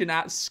altercation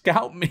at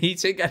scout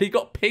meeting and he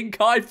got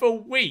pink eye for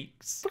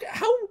weeks. Look at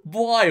how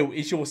vile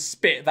is your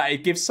spit that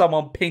it gives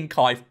someone pink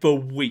eye for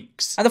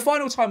weeks. And the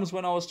final time was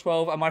when I was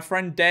 12 and my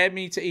friend dared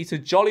me to eat a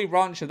Jolly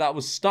Rancher that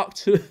was stuck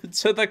to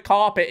the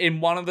carpet in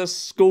one of the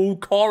school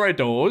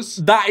corridors.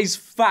 That is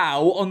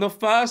foul on the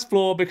first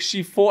floor because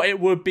she thought it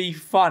would be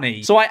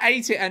funny. So I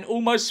ate it and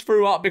almost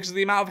threw up because of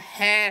the amount of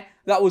hair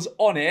that was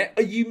on it.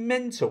 Are you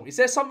mental? Is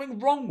there something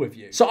wrong with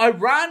you? So I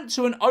ran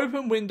to an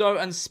open window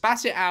and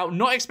spat it out,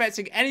 not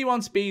expecting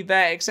anyone to be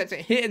there, except it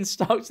hit and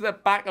stuck to the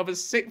back of a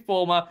sixth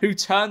former who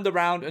turned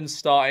around and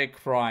started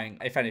crying.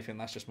 If anything,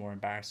 that's just more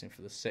embarrassing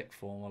for the sixth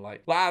former.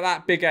 Like at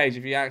that big age,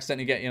 if you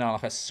accidentally get,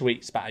 like a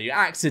sweet spat, you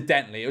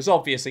accidentally, it was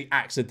obviously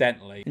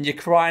accidentally, and you're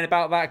crying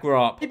about that,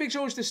 grow up. Hey Big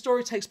George, this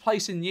story takes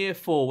place in year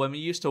 4 when we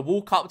used to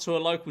walk up to a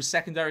local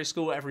secondary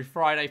school every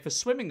Friday for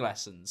swimming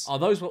lessons. Oh,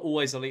 those were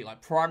always elite, like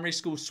primary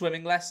school swimming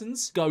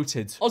lessons.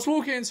 Goated. I was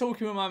walking and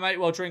talking with my mate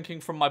while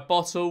drinking from my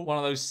bottle. One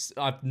of those,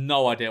 I have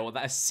no idea what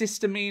that is.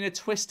 Systemina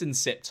twist and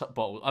sip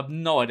bottle. I have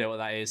no idea what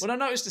that is. When I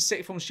noticed a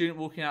sixth form student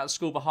walking out of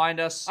school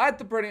behind us, I had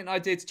the brilliant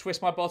idea to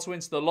twist my bottle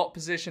into the lock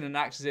position and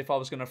act as if I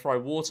was going to throw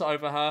water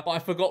over her. But I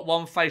forgot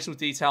one facial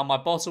detail. My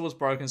bottle was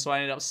broken, so I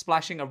ended up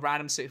splashing a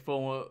random sixth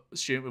form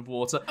student with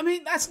water. I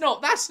mean, that's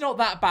not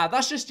that bad.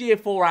 That's just year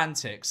 4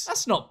 antics.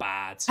 That's not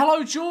bad.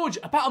 Hello, George.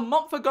 About a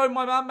month ago,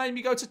 my mum made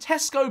me go to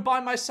Tesco by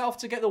myself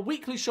to get the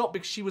weekly shop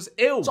because she was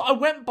ill. So I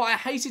went by, I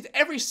hated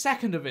every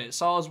second of it.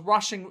 So I was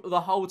rushing the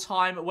whole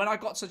time. When I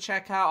got to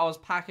checkout, I was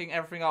packing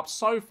everything up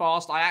so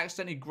fast, I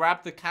accidentally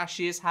grabbed the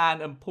cashier's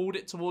hand and pulled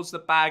it towards the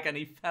bag and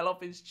he fell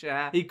off his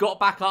chair. He got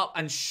back up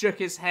and shook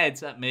his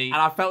head at me and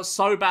I felt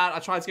so bad. I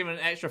tried to give him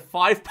an extra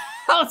 £5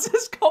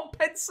 as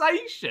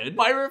compensation,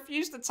 but I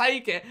refused to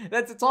take it.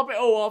 Then to top it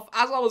all off,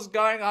 as I was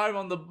going home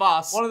on the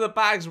bus, one of the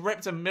bags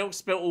ripped and milk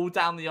spilt all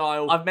down the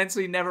aisle. I've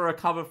mentally never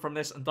recovered from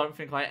this and don't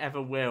think I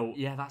ever will.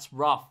 Yeah, that's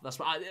rough. That's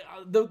right.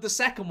 The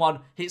second one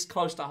hits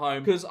close to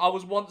home because I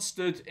was once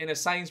stood in a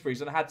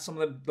Sainsbury's and I had some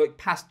of the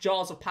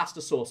jars of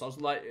pasta sauce. I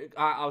was like,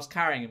 I was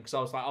carrying them because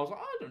I was like, I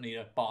don't need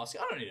a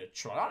basket. I don't need a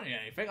trolley. I don't need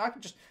anything.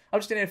 I'm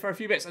just in here for a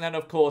few bits. And then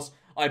of course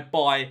I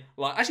buy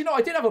actually no,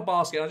 I did have a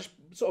basket. I just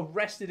sort of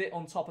rested it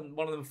on top and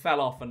one of them fell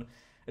off and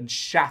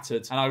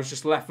shattered and I was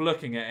just left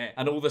looking at it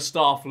and all the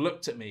staff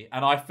looked at me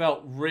and I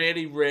felt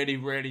really, really,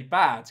 really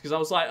bad because I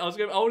was like, I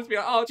wanted to be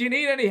like, oh, do you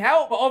need any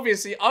help? But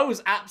obviously I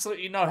was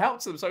absolutely no help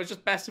to them, so it's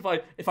just best if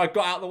I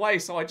got out of the way.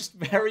 So I just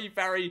very,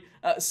 very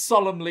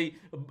solemnly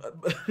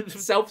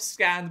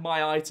self-scanned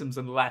my items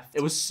and left.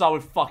 It was so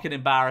fucking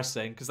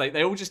embarrassing because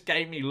they all just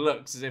gave me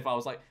looks as if I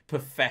was like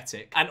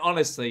pathetic, and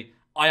honestly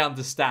I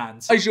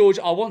understand. Hey George,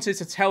 I wanted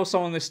to tell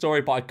someone this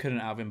story, but I couldn't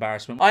out of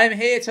embarrassment. I am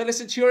here to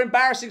listen to your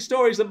embarrassing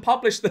stories and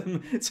publish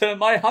them to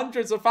my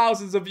hundreds of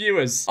thousands of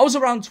viewers. I was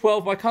around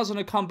 12, my cousin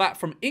had come back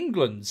from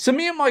England. So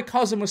me and my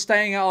cousin were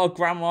staying at our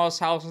grandma's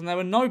house and there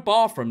were no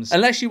bathrooms,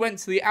 unless you went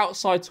to the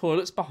outside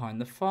toilets behind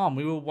the farm.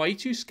 We were way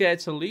too scared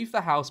to leave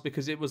the house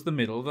because it was the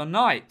middle of the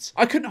night.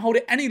 I couldn't hold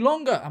it any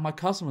longer and my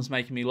cousin was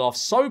making me laugh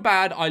so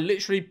bad I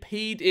literally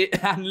peed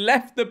it and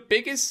left the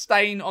biggest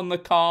stain on the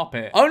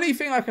carpet. Only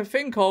thing I can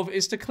think of is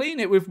is to clean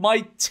it with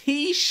my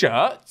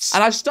t-shirts.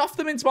 And I stuffed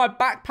them into my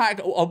backpack.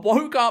 I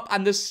woke up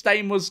and the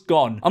stain was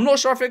gone. I'm not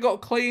sure if it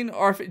got clean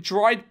or if it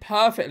dried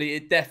perfectly.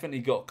 It definitely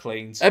got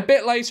cleaned. A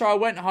bit later, I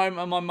went home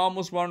and my mum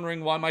was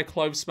wondering why my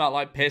clothes smelled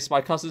like piss.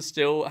 My cousin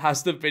still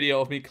has the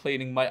video of me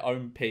cleaning my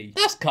own pee.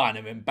 That's kind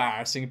of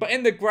embarrassing, but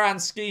in the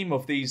grand scheme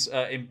of these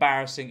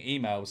embarrassing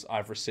emails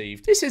I've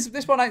received,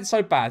 this one ain't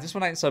so bad. This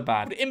one ain't so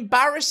bad.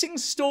 Embarrassing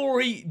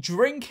story,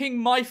 drinking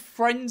my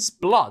friend's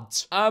blood.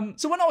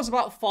 So when I was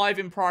about 5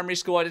 in primary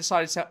school, I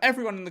decided to tell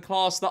everyone in the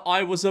class that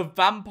I was a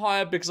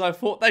vampire because I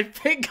thought they'd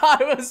think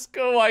I was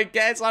cool, I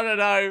guess. I don't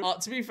know.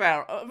 To be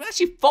fair,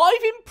 actually 5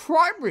 in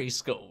primary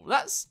school.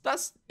 That's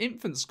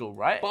infant school,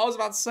 right? But I was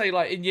about to say,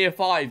 like, in year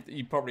 5,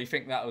 you probably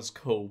think that was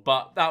cool,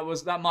 but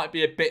that might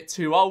be a bit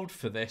too old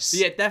for this. But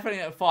yeah,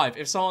 definitely at 5.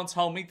 If someone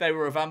told me they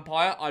were a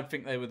vampire, I'd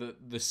think they were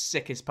the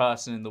sickest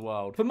person in the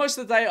world. For most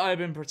of the day, I had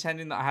been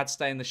pretending that I had to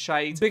stay in the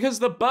shade because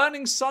the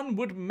burning sun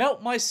would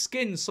melt my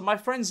skin, so my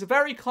friends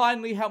very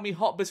kindly helped me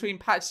hop between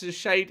patches of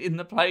shade in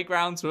the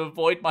playground to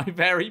avoid my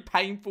very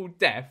painful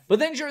death. But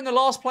then during the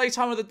last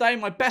playtime of the day,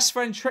 my best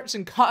friend tripped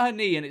and cut her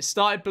knee and it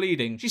started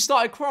bleeding. She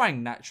started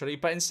crying naturally,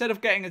 but instead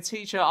of getting a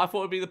teacher, I thought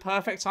it would be the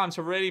perfect time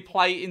to really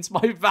play into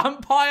my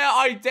vampire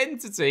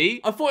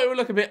identity. I thought it would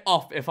look a bit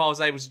off if I was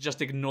able to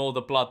just ignore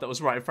the blood that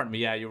was right in front of me.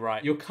 Yeah, you're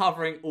right. You're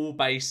covering all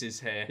bases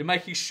here. You're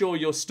making sure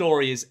your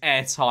story is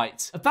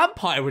airtight. A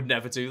vampire would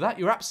never do that.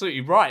 You're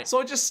absolutely right. So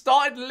I just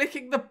started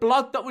licking the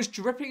blood that was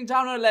dripping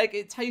down her leg.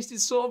 It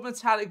tasted sort of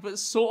metallic, but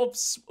sort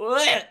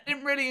of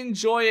didn't really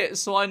enjoy it,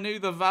 so I knew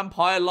the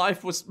vampire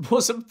life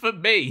wasn't for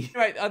me.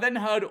 Anyway, I then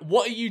heard,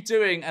 "What are you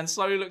doing?" and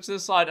slowly looked to the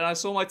side, and I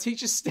saw my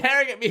teacher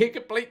staring at me in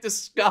complete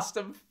disgust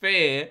and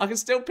fear. I can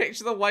still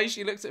picture the way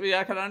she looked at me.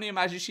 I can only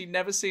imagine she'd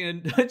never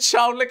seen a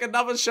child lick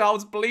another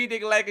child's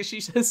bleeding leg as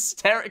she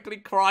hysterically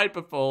cried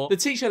before. The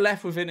teacher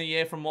left within a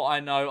year from what I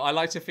know. I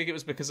like to think it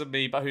was because of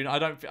me, but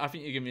I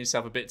think you're giving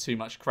yourself a bit too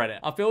much credit.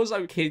 I feel as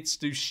though kids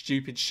do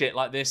stupid shit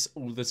like this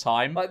all the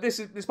time. Like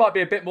this might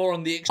be a bit more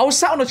on the... I was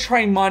sat on a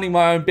train minding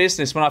my own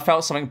business when I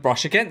felt something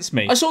brush against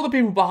me. I saw the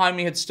people behind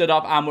me had stood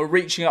up and were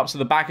reaching up to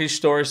the baggage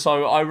storage,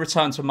 so I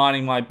returned to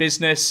minding my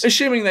business,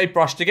 assuming they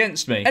brushed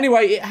against me.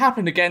 Anyway, it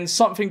happened again.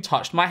 Something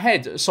touched my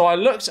head, so I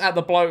looked at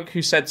the bloke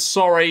who said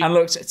sorry and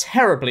looked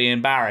terribly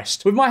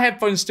embarrassed. With my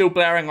headphones still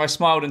blaring, I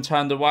smiled and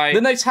turned away.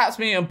 Then they tapped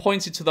me and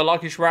pointed to the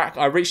luggage rack.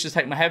 I reached to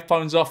take my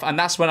headphones off, and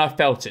that's when I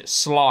felt it.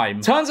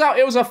 Slime. Turns out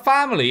it was a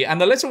family, and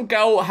the little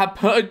girl had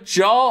put a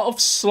jar of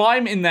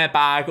slime in their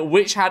bag,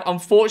 which had,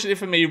 unfortunately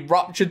for me,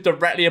 ruptured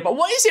directly above.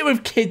 What is it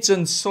with kids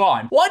and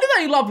slime? Why do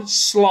they love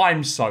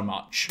slime so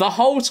much? The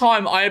whole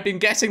time I had been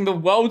getting the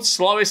world's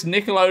slowest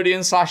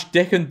Nickelodeon /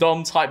 Dick and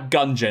Dom type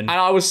gungeon, and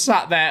I was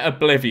sat there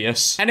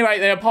oblivious. Anyway,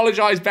 they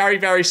apologized very,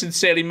 very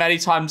sincerely many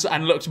times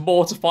and looked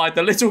mortified.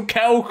 The little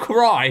girl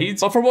cried,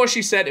 but from what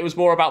she said, it was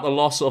more about the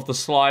loss of the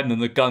slime than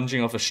the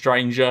gunging of a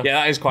stranger. Yeah,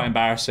 that is quite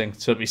embarrassing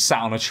to be sat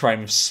on a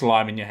train with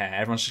slime in your hair.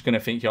 Everyone's just gonna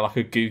think you're like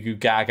a goo goo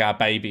gaga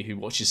baby who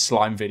watches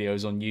slime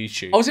videos on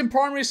YouTube. I was in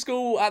primary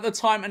school at the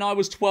time and I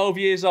was 12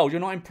 years old.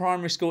 You're not in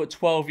primary school at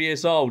 12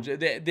 years old.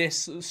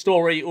 This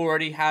story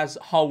already has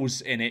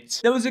holes in it.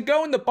 There was a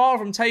girl in the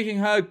bathroom taking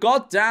her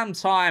goddamn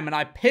time and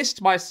I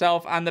pissed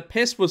myself and the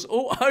piss was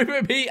all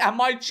over me and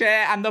my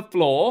chair and the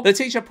floor. The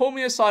teacher pulled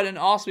me aside and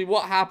asked me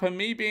what happened.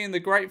 Me being the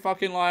great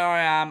fucking liar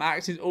I am,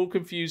 acted all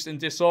confused and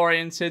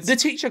disoriented. The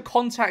teacher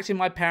contacted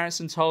my parents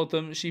and told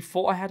them she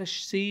thought I had a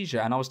seizure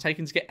and I was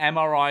taken to get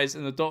MRIs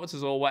and the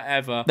doctors or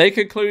whatever. They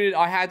concluded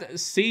I had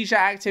seizure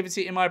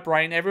activity in my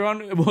brain.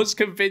 Everyone was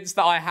convinced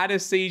that I had a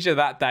seizure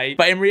that day,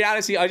 but in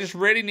reality, I just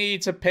really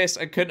needed to piss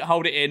and couldn't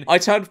hold it in. I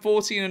turned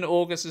 14 in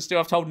August and still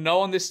have told no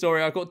one this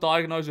story. I got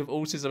diagnosed with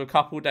autism a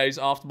couple of days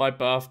after my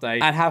birthday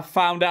and have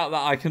found out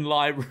that I can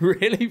lie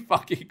really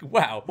fucking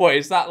well. What,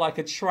 is that like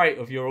a trait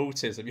of your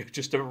autism? You're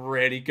just a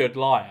really good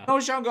liar. When I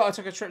was younger, I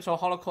took a trip to a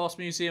Holocaust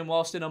museum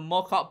whilst in a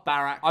mock-up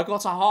barrack. I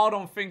got a hard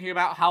on thinking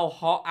about how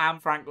hot Anne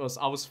Frank was.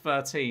 I was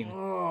 13.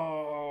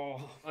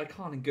 Oh, I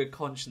can't in good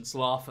conscience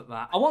laugh at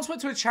that. I once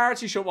went to a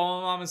charity shop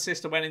while my mum and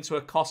sister went into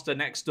a Costa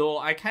next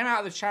door. I came out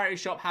of the charity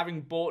shop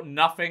having bought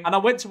nothing and I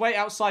went to wait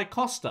outside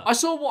Costa. I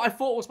saw what I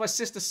thought was my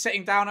sister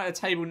sitting down at a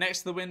table next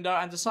to the window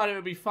and decided it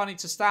would be funny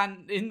to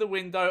stand in the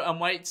window and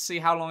wait to see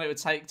how long it would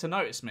take to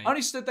notice me. I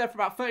only stood there for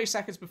about 30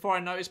 seconds before I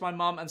noticed my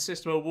mum and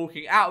sister were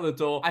walking out of the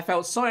door. I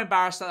felt so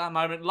embarrassed at that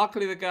moment.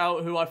 Luckily, the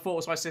girl who I thought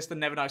was my sister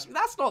never noticed me.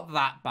 That's not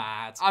that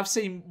bad. I've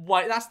seen,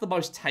 wait, that's the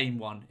most tame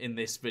one in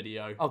this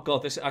video. Oh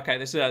god, this is a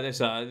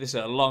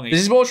longie.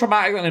 This is more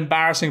traumatic than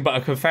embarrassing, but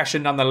a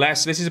confession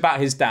nonetheless. This is about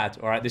his dad,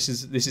 all right? This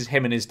is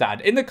him and his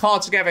dad. In the car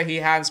together, he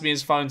hands me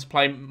his phone to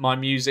play my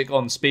music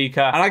on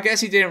speaker, and I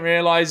guess he didn't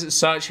realize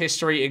search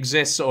history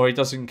exists or he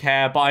doesn't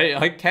care, but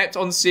I kept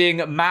on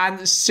seeing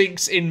man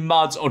sinks in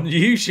mud on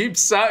YouTube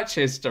search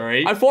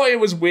history. I thought it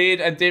was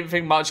weird and didn't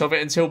think much of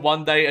it until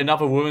one day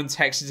another woman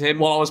texted him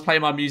while I was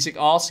playing my music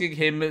asking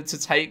him to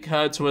take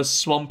her to a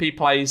swampy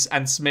place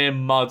and smear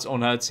mud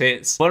on her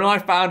tits. When I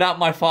found out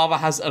my father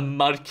has a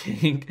mud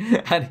king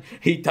peeing and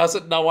he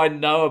doesn't know I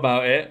know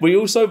about it. We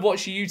also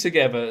watch you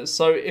together.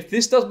 So if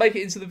this does make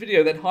it into the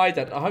video, then hi,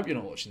 Dad. I hope you're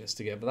not watching this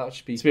together. That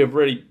should be a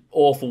really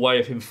awful way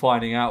of him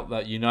finding out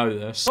that you know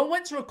this. So I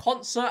went to a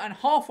concert, and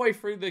halfway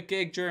through the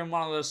gig during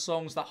one of the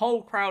songs, the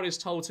whole crowd is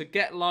told to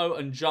get low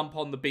and jump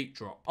on the beat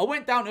drop. I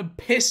went down and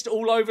pissed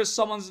all over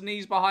someone's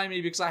knees behind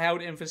me because I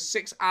held it in for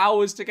 6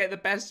 hours to get the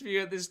best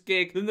view at this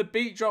gig. Then the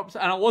beat dropped,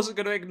 and I wasn't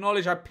going to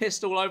acknowledge I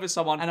pissed all over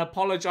someone and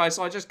apologize,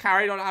 so I just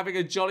carried on having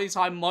a jolly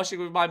time moshing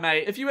with my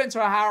mate. If you went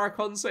to a Hara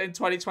concert in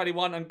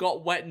 2021 and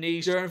got wet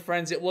knees during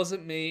Friends, it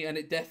wasn't me, and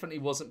it definitely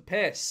wasn't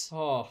piss.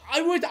 Oh,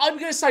 I'm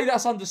going to say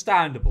that's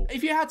understandable.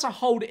 If you had to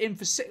hold it in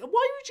for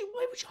why would you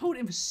hold it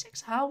in for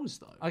 6 hours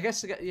though? I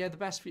guess to get, yeah, the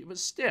best view, but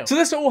still. So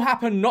this all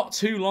happened not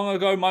too long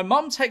ago. My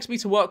mum takes me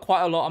to work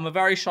quite a lot. I'm a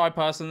very shy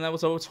person. There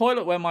was a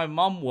toilet where my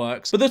mum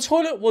works, but the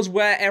toilet was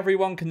where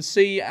everyone can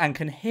see and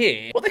can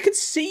hear. Well, they could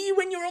see you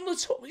when you're on the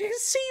toilet. They can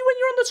see you when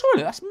you're on the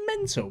toilet. That's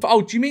mental. But,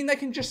 oh, do you mean they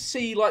can just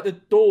see like the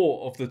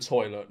door of the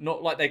toilet,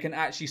 not like they can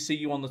actually see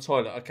you on the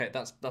toilet? Okay,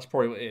 that's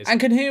probably what it is. And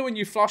can hear when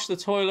you flush the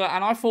toilet.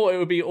 And I thought it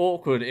would be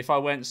awkward if I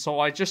went, so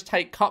I just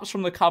take cups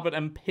from the cupboard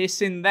and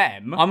piss in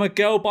them. I'm a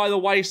girl, by the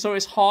way, so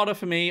it's harder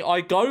for me.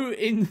 I go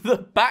in the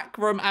back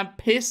room and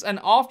piss, and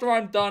after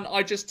I'm done,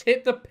 I just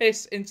tip the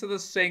piss into the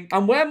sink.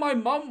 And where my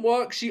mum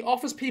works, she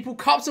offers people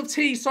cups of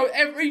tea. So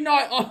every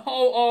night,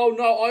 oh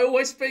no, I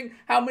always think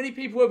how many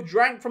people have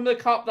drank from the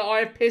cup that I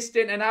have pissed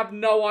in and have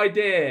no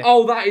idea.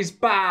 Oh, that is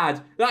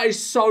bad. That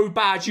is so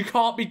bad. You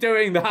can't be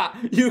doing that.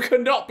 You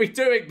cannot be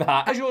doing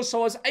that. As yours,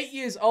 so I was 8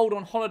 years old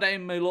on holiday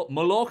in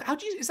Mallorca. How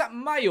do you, is that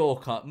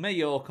Mallorca?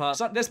 Mallorca.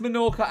 So there's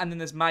Menorca and then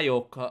there's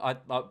Mallorca.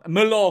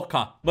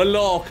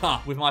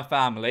 Mallorca with my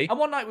family. And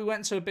one night we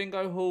went to a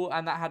bingo hall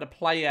and that had a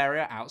play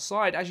area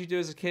outside. As you do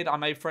as a kid, I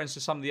made friends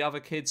with some of the other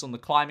kids on the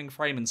climbing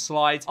frame and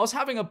slides. I was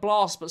having a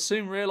blast, but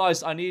soon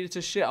realized I needed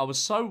to shit. I was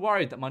so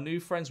worried that my new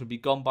friends would be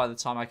gone by the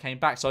time I came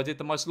back. So I did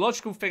the most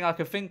logical thing I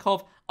could think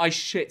of. I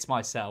shit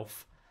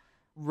myself.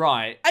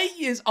 Right. 8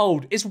 years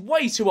old is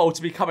way too old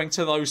to be coming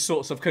to those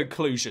sorts of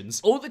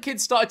conclusions. All the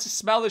kids started to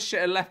smell the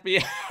shit and left me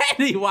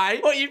anyway.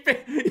 What,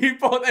 you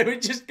thought they were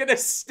just gonna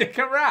stick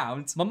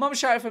around? My mum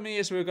shouted for me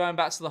as we were going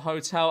back to the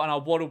hotel, and I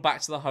waddled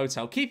back to the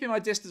hotel, keeping my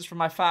distance from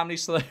my family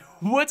so they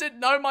wouldn't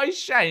know my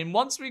shame.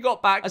 Once we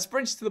got back, I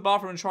sprinted to the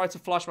bathroom and tried to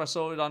flush my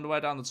soiled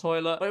underwear down the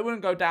toilet, but it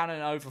wouldn't go down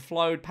and it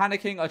overflowed.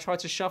 Panicking, I tried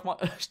to shove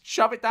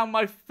it down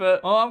my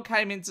foot. My mum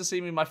came in to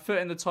see me, my foot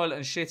in the toilet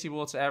and shitty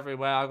water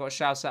everywhere. I got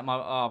shouts at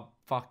my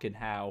fucking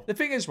hell. The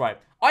thing is, right,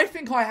 I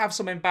think I have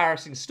some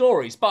embarrassing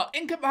stories, but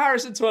in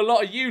comparison to a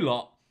lot of you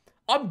lot,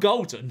 I'm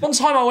golden. One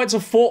time I went to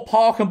Fort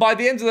Park, and by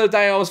the end of the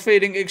day I was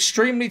feeling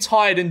extremely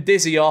tired and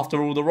dizzy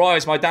after all the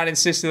rides. My dad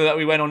insisted that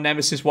we went on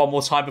Nemesis one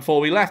more time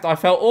before we left. I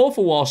felt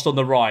awful whilst on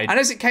the ride, and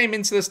as it came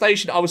into the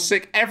station I was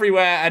sick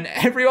everywhere, and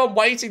everyone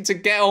waiting to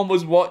get on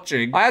was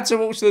watching. I had to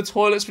walk to the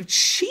toilets with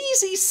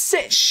cheesy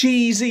sick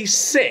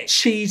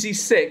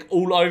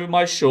all over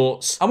my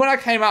shorts. And when I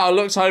came out I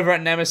looked over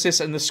at Nemesis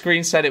and the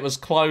screen said it was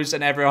closed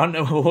and everyone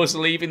was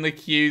leaving the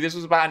queue. This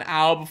was about an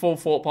hour before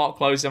Fort Park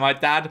closed, and my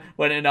dad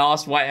went and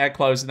asked why it had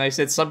closed, and they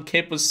said some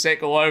kid was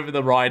sick all over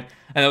the ride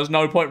and there was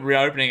no point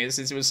reopening it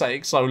since it was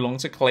taking so long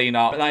to clean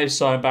up. But that is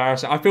so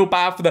embarrassing. I feel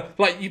bad for the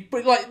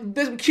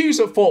the queues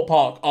at Fort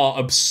Park are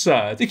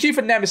absurd. The queue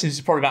for Nemesis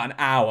is probably about an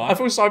hour. I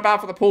feel so bad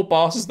for the poor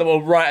bastards that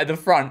were right at the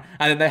front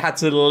and then they had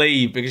to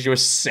leave because you were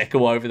sick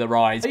all over the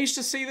ride. I used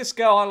to see this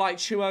girl I like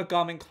chew her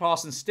gum in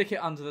class and stick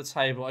it under the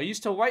table. I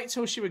used to wait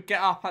till she would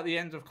get up at the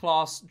end of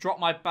class, drop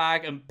my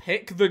bag and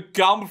pick the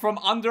gum from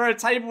under her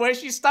table where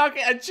she stuck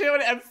it and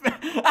chewed it and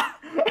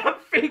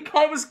think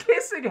I was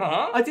kissing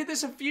her. I did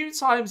this a few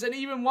times, and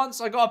even once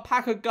I got a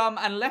pack of gum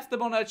and left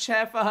them on her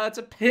chair for her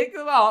to pick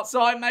them up,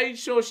 so I made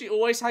sure she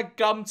always had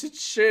gum to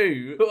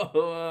chew.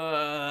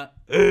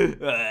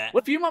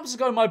 A few months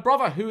ago, my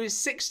brother, who is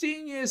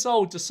 16 years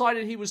old,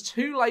 decided he was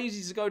too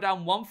lazy to go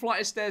down one flight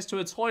of stairs to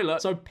a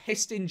toilet, so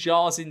pissed in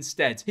jars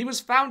instead. He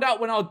was found out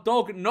when our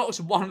dog knocked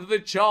one of the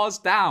jars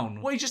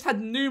down. Well, he just had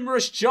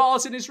numerous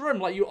jars in his room,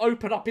 like you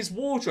open up his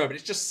wardrobe and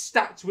it's just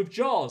stacked with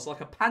jars,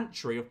 like a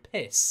pantry of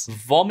piss.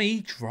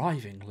 Vommy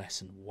driving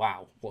lesson.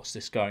 Wow, what's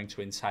this going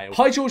to entail?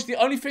 Hi George, the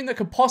only thing that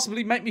could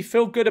possibly make me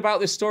feel good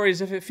about this story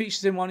is if it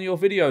features in one of your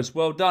videos.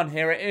 Well done,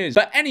 here it is.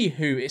 But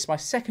anywho, it's my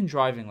second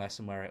driving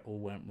lesson where it all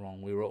went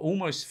wrong. We were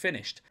almost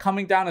finished.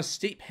 Coming down a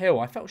steep hill,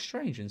 I felt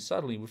strange and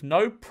suddenly, with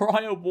no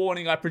prior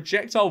warning, I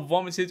projectile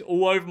vomited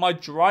all over my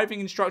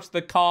driving instructor,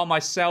 the car,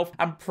 myself,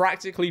 and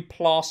practically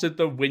plastered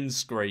the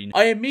windscreen.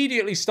 I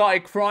immediately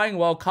started crying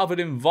while covered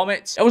in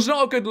vomit. It was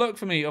not a good look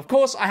for me. Of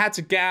course, I had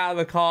to get out of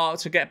the car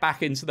to get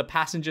back into the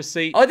passenger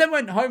seat. I then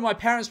went home. My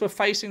parents were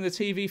facing the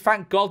TV.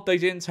 Thank God they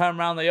didn't turn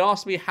around. They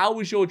asked me, how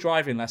was your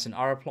driving lesson?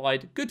 I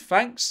replied, good,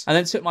 thanks. And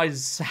then took my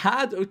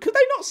sad, could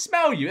they not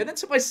smell you? And then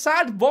took my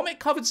sad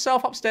vomit-covered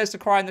self upstairs to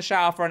cry in the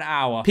shower for an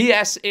hour.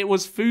 P.S. It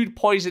was food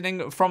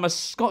poisoning from a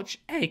Scotch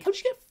egg. How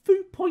did you get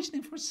food poisoning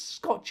poisoning from a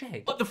Scotch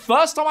egg. But the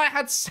first time I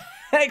had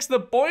sex, the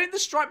boy in the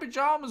striped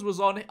pajamas was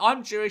on.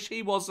 I'm Jewish,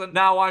 he wasn't.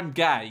 Now I'm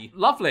gay.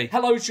 Lovely.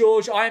 Hello,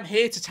 George. I am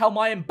here to tell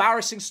my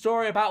embarrassing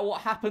story about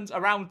what happened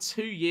around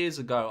 2 years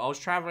ago. I was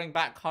traveling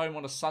back home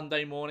on a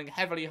Sunday morning,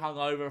 heavily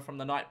hungover from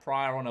the night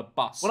prior on a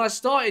bus, when I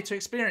started to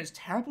experience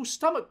terrible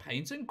stomach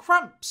pains and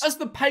cramps. As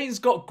the pains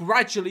got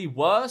gradually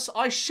worse,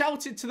 I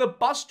shouted to the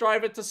bus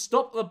driver to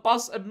stop the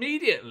bus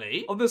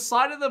immediately on the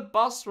side of the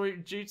bus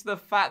route due to the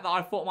fact that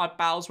I thought my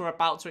bowels were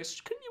about to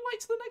couldn't you wait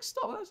to the next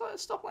stop? I was like,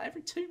 stop like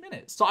every 2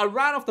 minutes. So I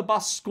ran off the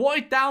bus,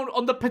 squatted down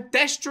on the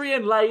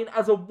pedestrian lane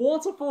as a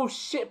waterfall of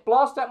shit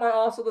blasted at my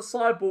ass on the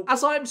sidewalk.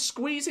 As I am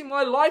squeezing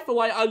my life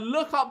away, I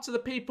look up to the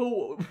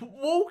people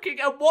walking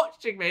and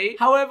watching me.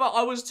 However,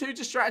 I was too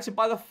distracted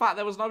by the fact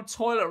there was no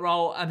toilet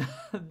roll and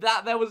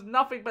that there was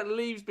nothing but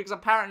leaves, because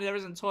apparently there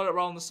isn't toilet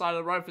roll on the side of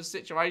the road for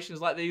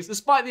situations like these.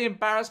 Despite the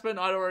embarrassment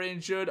I'd already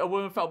endured, a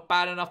woman felt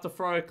bad enough to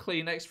throw a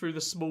Kleenex through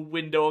the small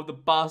window of the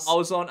bus I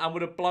was on and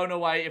would have blown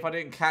away if I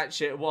didn't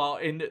catch it while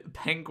in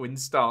penguin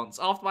stance.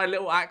 After my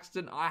little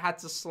accident, I had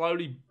to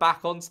slowly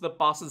back onto the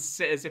bus and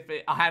sit as if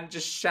I hadn't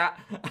just shat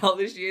out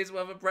this year's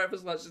worth of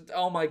breakfast lunch.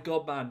 Oh my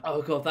god, man.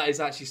 Oh god, that is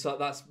actually so,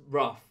 that's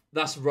rough.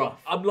 That's rough.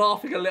 I'm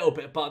laughing a little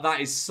bit, but that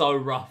is so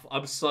rough.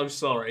 I'm so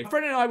sorry. My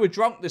friend and I were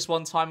drunk this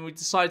one time and we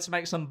decided to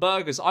make some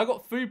burgers. I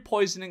got food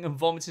poisoning and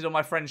vomited on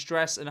my friend's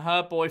dress, and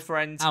her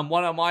boyfriend and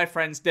one of my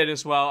friends did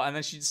as well, and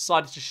then she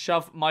decided to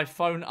shove my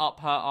phone up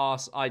her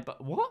ass.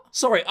 But what?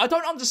 Sorry, I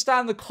don't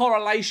understand the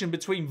correlation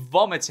between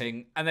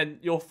vomiting and then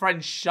your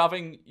friend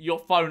shoving your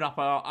phone up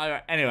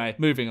her. Anyway,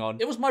 moving on.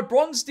 It was my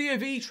bronze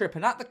DOV trip,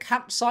 and at the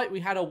campsite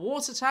we had a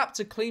water tap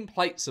to clean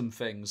plates and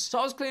things. So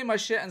I was cleaning my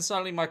shit and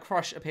suddenly my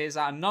crush appears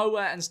out of nowhere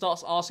and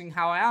starts asking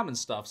how I am and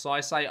stuff. So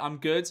I say I'm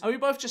good, and we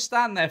both just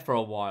stand there for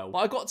a while. But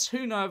I got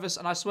too nervous,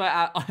 and I swear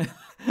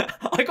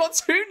I got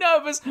too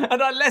nervous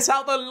and I let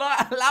out the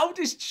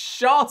loudest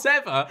shart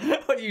ever.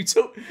 You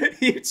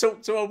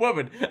talk to a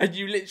woman and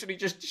you literally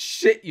just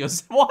shit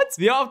yourself. What?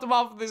 The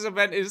aftermath of this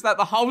event is that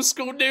the whole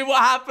school knew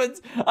what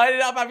happened. I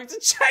ended up having to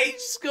change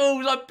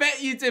schools. I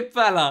bet you did,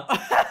 fella.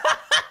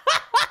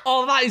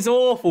 Oh, that is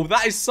awful.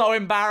 That is so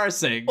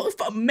embarrassing.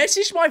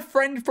 Message my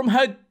friend from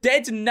her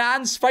dead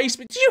nan's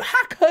Facebook. Did you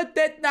hack her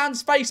dead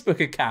nan's Facebook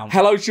account?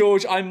 Hello,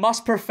 George. I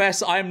must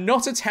profess I am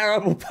not a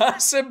terrible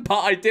person, but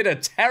I did a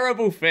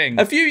terrible thing.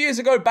 A few years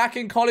ago, back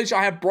in college,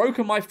 I had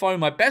broken my phone.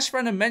 My best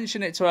friend had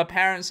mentioned it to her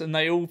parents, and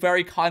they all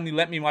very kindly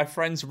lent me my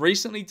friend's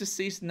recently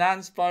deceased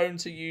nan's phone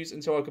to use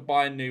until I could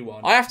buy a new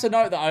one. I have to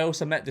note that I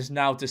also met this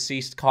now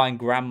deceased kind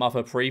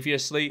grandmother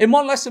previously. In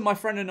one lesson, my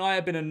friend and I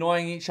had been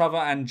annoying each other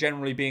and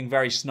generally being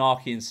very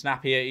snarky and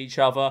snappy at each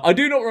other. I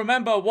do not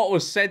remember what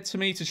was said to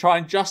me to try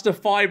and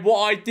justify what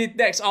I did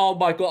next. Oh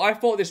my god, I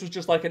thought this was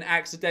just like an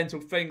accidental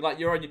thing, like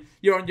you're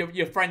on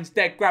your friend's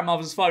dead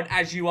grandmother's phone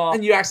as you are,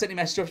 and you accidentally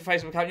message off your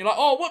Facebook account. You're like,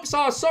 oh whoops,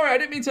 oh sorry, I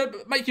didn't mean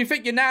to make you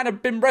think your nan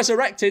had been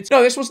resurrected.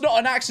 No, this was not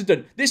an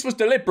accident. This was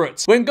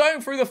deliberate. When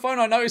going through the phone,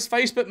 I noticed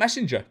Facebook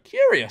Messenger.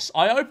 Curious.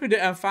 I opened it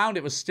and found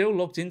it was still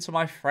logged into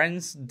my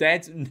friend's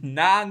dead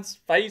nan's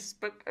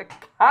Facebook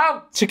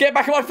account. To get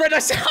back at my friend, I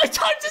typed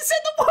and said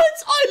the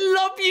words "I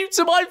love you"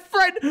 to my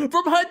friend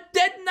from her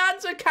dead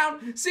nan's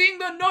account. Seeing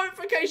the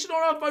notification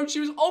on her phone, she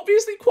was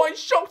obviously quite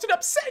shocked and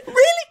upset. Really?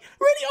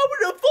 Really? I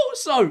wouldn't have thought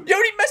so. You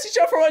only messaged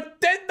her from her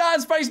dead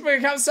nan's Facebook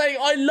account saying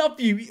 "I love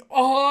you."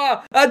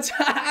 Oh, to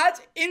add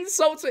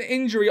insult to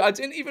injury, I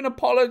didn't even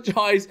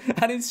apologize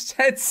and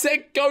instead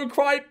said "go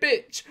cry,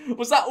 bitch."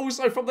 Was that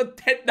also from the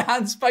dead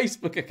nan's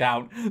Facebook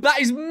account? That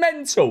is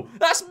mental.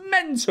 That's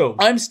mental.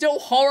 I'm still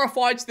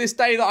horrified to this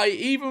day that I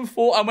even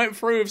thought I went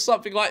through with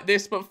something like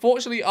this, but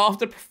fortunately,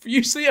 after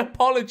profusely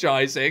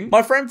apologizing,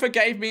 my friend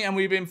forgave me and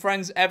we've been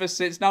friends ever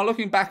since. Now,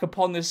 looking back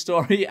upon this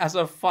story as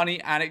a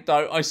funny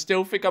anecdote, I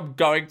still think I'm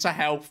going to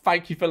hell.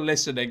 Thank you for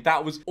listening.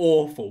 That was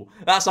awful.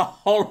 That's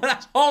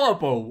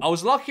horrible. I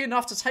was lucky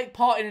enough to take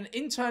part in an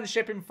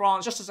internship in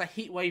France just as a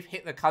heat wave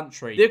hit the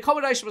country. The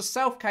accommodation was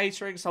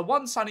self-catering, so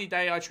one sunny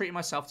day I treated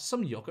myself to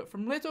some yogurt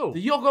from Lidl.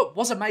 The yogurt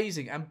was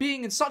amazing, and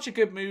being in such a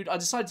good mood, I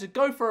decided to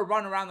go for a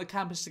run around the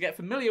campus to get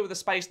familiar with the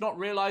space, not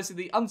realizing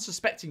the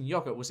unsuspecting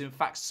yogurt was in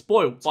fact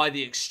spoiled by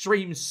the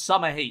extreme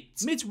summer heat.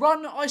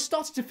 Mid-run, I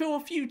started to feel a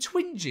few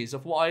twinges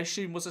of what I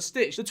assumed was a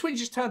stitch. The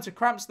twinges turned to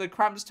cramps, the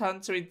cramps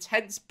turned to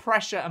intense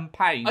pressure and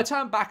pain. I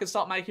turned back and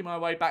started making my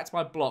way back to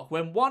my block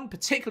when one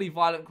particularly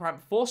violent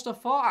cramp forced a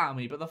fart out of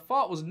me, but the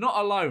fart was not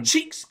alone.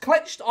 Cheeks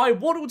clenched, I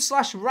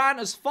waddled/ran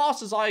as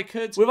fast as I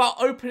could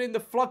without opening the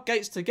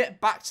floodgates to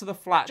get back to the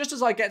flat. Just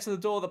as I get to the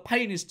door, the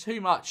pain is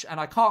too much and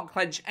I can't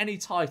clench any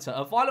tighter.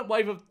 A violent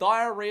wave of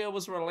diarrhea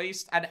was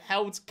released and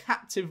held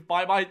captive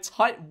by my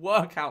tight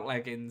workout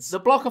leggings. The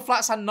block of the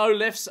flats had no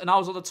lifts, and I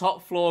was on the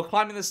top floor,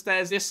 climbing the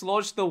stairs,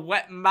 dislodged the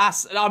wet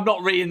mass. And I'm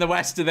not reading the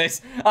rest of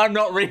this. I'm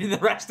not reading the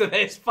rest of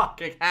this.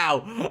 Fucking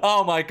hell.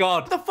 Oh my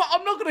god. The fuck?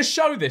 I'm not going to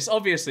show this,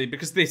 obviously,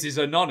 because this is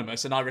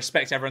anonymous, and I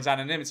respect everyone's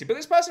anonymity. But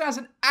this person has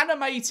an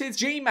animated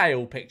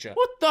Gmail picture.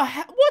 What the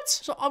hell? What?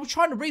 So I was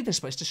trying to read this,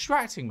 but it's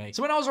distracting me.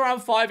 So when I was around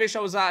 5-ish, I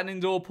was at an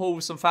indoor pool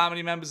with some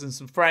family members and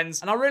some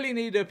friends, and I really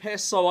needed a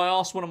piss, so I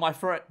asked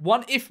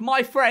if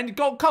my friend,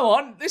 God, come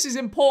on, this is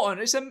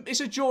important. It's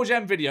a George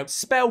M video,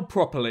 spelled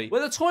properly.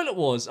 Where the toilet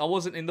was, I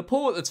wasn't in the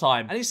pool at the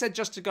time, and he said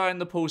just to go in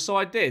the pool, so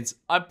I did.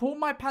 I pulled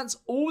my pants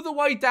all the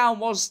way down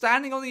while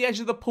standing on the edge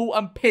of the pool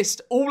and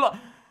pissed all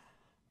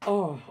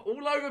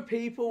over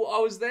people. I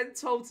was then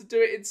told to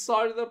do it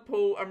inside of the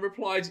pool and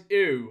replied,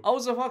 ew. I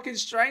was a fucking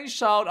strange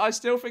child. I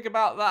still think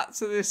about that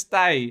to this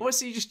day. What,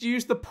 so you just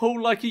used the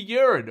pool like a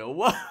urinal?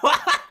 What?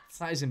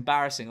 That is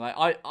embarrassing. Like,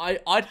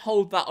 I'd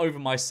hold that over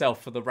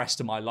myself for the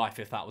rest of my life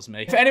if that was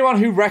me. For anyone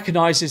who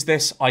recognizes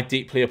this, I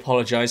deeply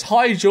apologize.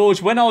 Hi,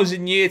 George. When I was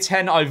in year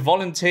 10, I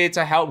volunteered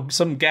to help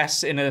some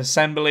guests in an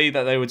assembly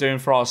that they were doing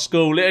for our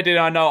school. Little did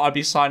I know I'd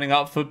be signing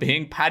up for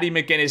being Paddy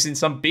McGuinness in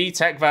some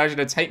B-Tech version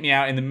of Take Me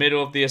Out in the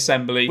middle of the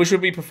assembly, which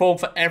would be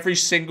performed for every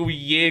single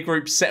year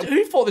group set.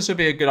 Who thought this would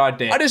be a good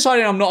idea? I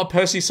decided I'm not a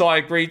pussy, so I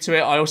agreed to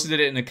it. I also did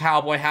it in a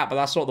cowboy hat, but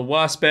that's not the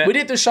worst bit. We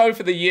did the show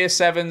for the year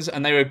 7s,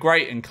 and they were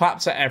great and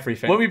clapped at everything.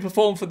 When we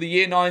performed for the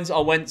year 9s, I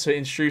went to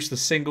introduce the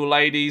single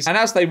ladies, and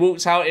as they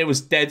walked out, it was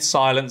dead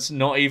silence.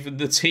 Not even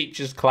the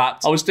teachers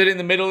clapped. I was stood in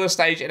the middle of the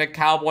stage in a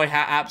cowboy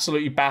hat,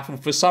 absolutely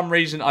baffled. For some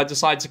reason, I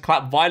decided to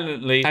clap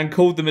violently and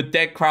called them a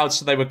dead crowd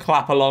so they would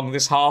clap along.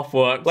 This half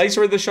worked.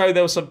 Later in the show,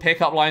 there was some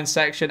pickup line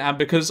section, and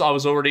because I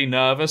was already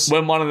nervous,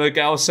 when one of the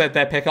girls said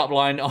their pickup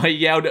line, I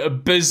yelled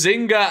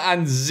bazinga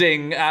and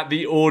zing at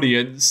the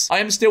audience. I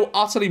am still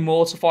utterly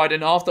mortified,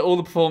 and after all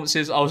the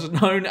performances, I was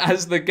known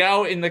as the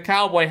girl in the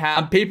cowboy hat,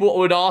 and people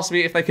would ask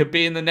me if they could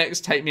be in the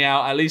next Take Me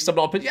Out. At least I'm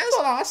not, but yeah,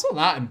 that's not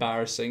that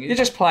embarrassing. You're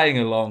just playing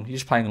along. It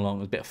was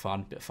a bit of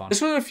fun,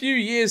 This was a few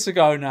years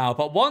ago now,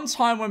 but one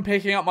time when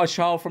picking up my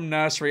child from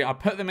nursery, I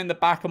put them in the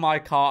back of my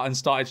car and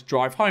started to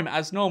drive home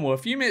as normal. A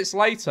few minutes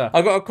later,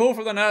 I got a call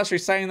from the nursery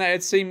saying they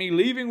had seen me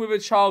leaving with a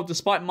child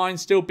despite mine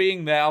still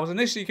being there. I was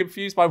initially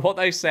confused by what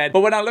they said, but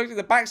when I looked at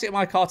the backseat of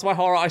my car, to my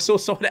horror, I saw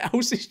someone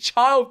else's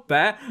child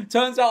there.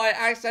 Turns out I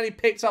accidentally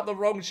picked up the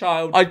wrong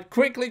child. I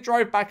quickly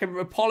drove back and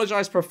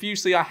apologized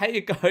profusely. I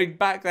hated going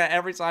back there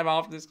every time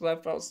after this because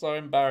I felt so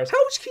embarrassed. How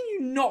can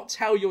you not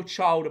tell your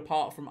child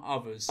apart from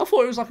others? I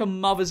thought it was like a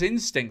mother's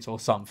instinct or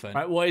something.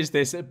 Right, what is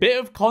this? A bit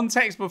of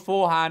context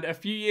beforehand. A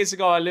few years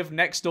ago, I lived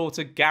next door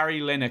to Gary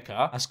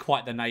Lineker. That's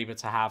quite the neighbor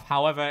to have.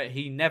 However,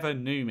 he never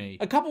knew me.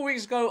 A couple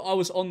weeks ago, I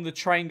was on the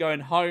train going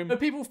home. The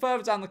people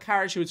further down the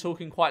carriage who were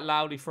talking quite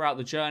loudly throughout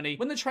the journey.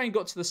 When the train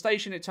got to the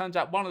station, it turned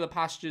out one of the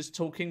passengers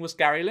talking was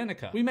Gary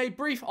Lineker. We made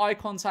brief eye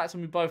contact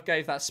and we both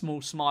gave that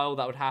small smile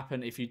that would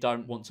happen if you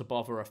don't want to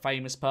bother a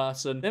famous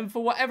person. Then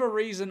for whatever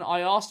reason,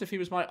 I asked if he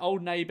was my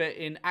old neighbor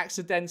in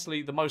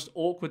accidentally the most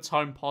awkward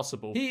tone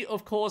possible. He,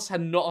 of course,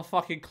 had not a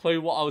fucking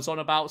clue what I was on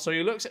about, so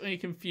he looks at me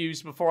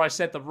confused before I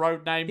said the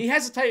road name. He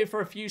hesitated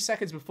for a few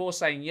seconds before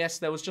saying yes.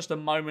 There was just a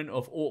moment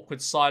of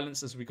awkward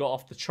silence as we got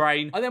off the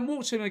train. I then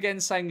walked to him again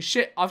saying,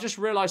 shit, I've just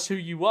realized who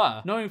you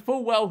were. Knowing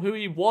full well who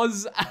he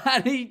was,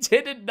 and he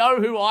didn't know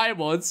who I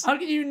was. How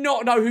can you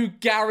not know who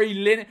Gary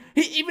Lineker...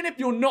 Even if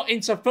you're not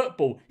into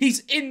football,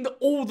 he's in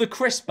all the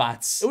crisp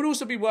bats. It would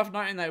also be worth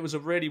noting that it was a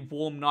really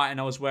warm night and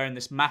I was wearing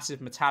this massive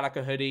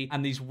Metallica hoodie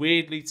and these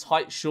weirdly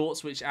tight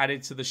shorts which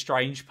added to the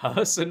strange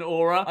person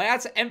aura. I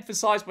had to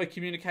emphasize my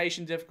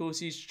communication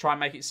difficulties to try and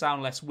make it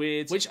sound less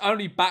weird, which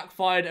only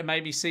backfired and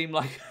made me seem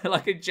like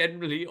a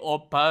generally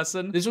odd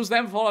person. This was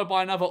then followed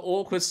by another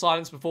awkward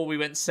silence before we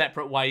went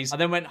separate ways. I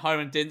then went home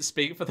and didn't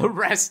speak for the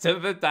rest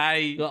of the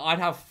day. I'd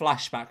have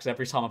flashbacks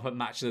every time I put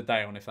Match of the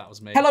Day on if that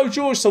was me. Hello,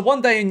 George. So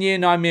one day in year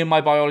 9, me and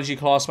my biology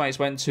classmates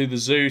went to the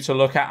zoo to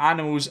look at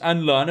animals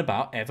and learn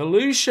about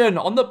evolution.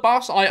 On the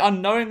bus, I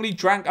unknowingly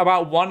drank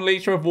about 1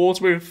 litre of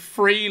water with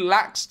 3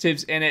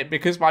 laxatives in it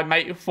because my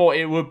mate thought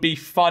it would be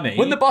funny.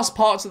 When the bus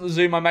parked at the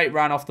zoo, my mate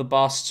ran off the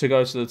bus to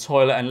go to the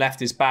toilet and left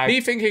his bag.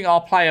 Me thinking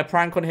I'll play a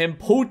prank on him,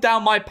 pulled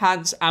down my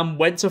pants and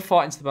went to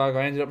fight into the bag.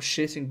 I ended up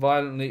shitting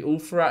violently all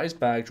throughout his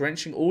bag,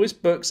 drenching all his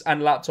books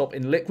and laptop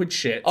in liquid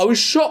shit. I was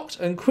shocked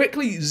and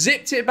quickly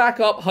zipped it back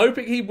up,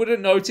 hoping he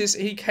wouldn't notice.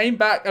 He came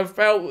back and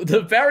felt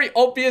the very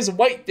obvious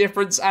weight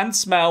difference and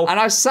smell, and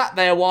I sat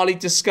there while he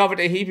discovered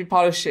a heaping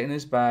pile of shit in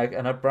his bag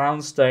and a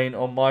brown stain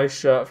on my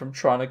shirt from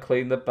trying to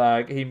clean the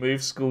bag. He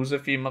moved schools a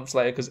few months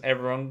later because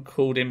everyone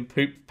called him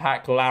Poop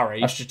Pack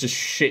Larry. That's just a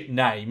shit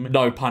name,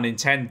 no pun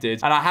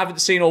intended, and I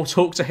haven't seen or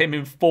talked to him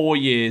in 4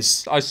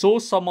 years. I saw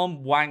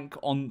someone wank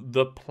on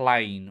the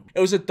plane.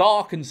 It was a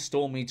dark and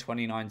stormy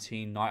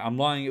 2019 night. I'm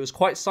lying, it was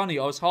quite sunny.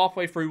 I was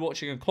halfway through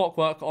watching A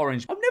Clockwork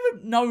Orange. I've never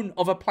never known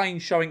of a plane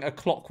showing A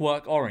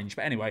Clockwork Orange.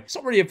 But anyway, it's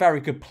not really a very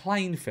good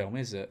plane film,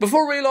 is it?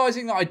 Before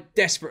realising that I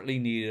desperately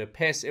needed a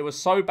piss, it was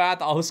so bad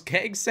that I was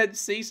getting sent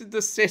cease and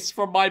desist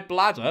from my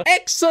bladder.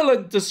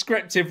 Excellent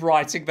descriptive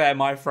writing there,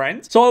 my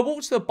friend. So I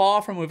walked to the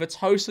bathroom with a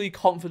totally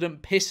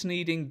confident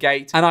piss-needing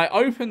gait, and I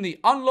opened the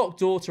unlocked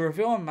door to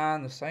reveal a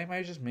man the same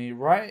age as me,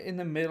 right in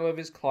the middle of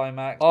his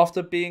climax.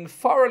 After being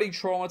thoroughly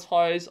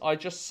traumatized, I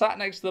just sat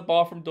next to the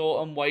bathroom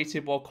door and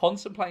waited while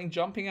contemplating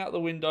jumping out the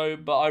window,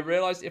 but I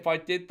realized if I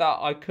did that,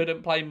 I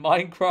couldn't play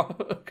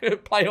Minecraft,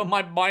 couldn't play on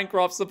my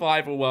Minecraft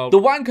survival world. The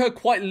wanker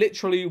quite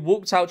literally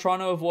walked out trying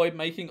to avoid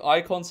making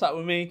eye contact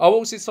with me. I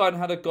walked inside and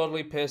had a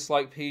godly piss,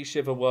 like pea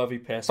shiver worthy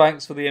piss.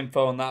 Thanks for the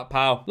info on that,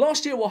 pal.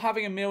 Last year, while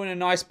having a meal in a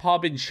nice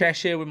pub in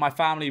Cheshire with my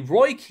family,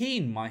 Roy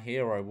Keane, my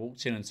hero,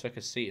 walked in and took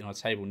a seat on a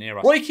table near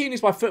us. Roy Keane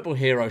is my football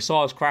hero, so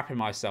I was crapping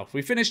myself.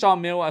 We finished our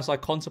meal as I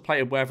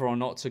contemplated whether or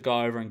not to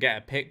go over and get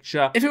a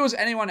picture. If it was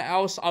anyone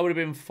else, I would have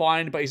been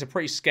fine, but he's a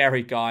pretty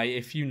scary guy.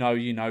 If you know,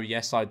 you know.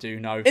 Yes, I do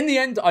know. In the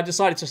end, I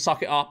decided to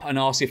suck it up and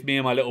ask if me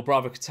and my little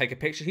brother could take a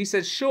picture. He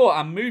said sure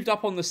and moved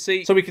up on the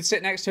seat so we could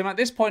sit next to him. At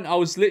this point, I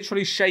was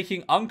literally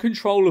shaking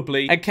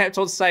uncontrollably and kept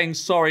on saying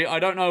sorry. I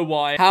don't know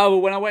why. However,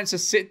 when I went to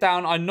sit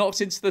down, I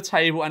knocked into the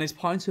table and his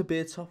pint of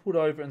beer toppled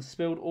over and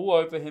spilled all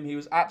over him. He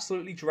was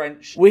absolutely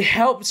drenched. We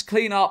helped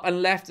clean up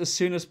and left as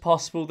soon as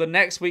possible. The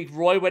next week,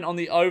 Roy went on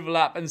the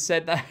overlap and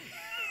said that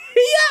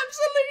he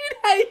absolutely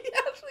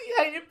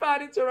hated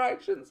bad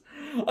interactions.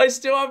 I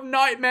still have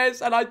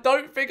nightmares and I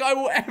don't think I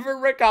will ever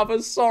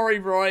recover. Sorry,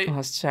 Roy. Oh,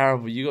 that's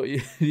terrible.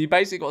 You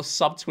basically got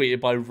subtweeted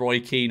by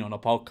Roy Keane on a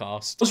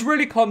podcast. I was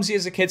really clumsy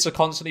as a kid, so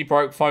constantly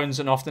broke phones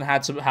and often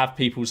had to have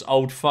people's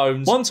old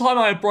phones. One time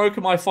I had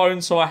broken my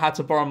phone, so I had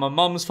to borrow my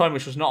mum's phone,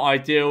 which was not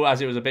ideal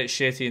as it was a bit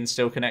shitty and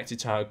still connected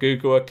to her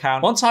Google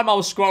account. One time I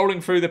was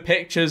scrolling through the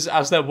pictures,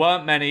 as there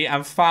weren't many,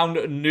 and found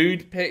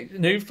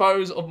nude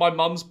photos of my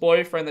mum's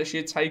boyfriend that she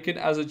had taken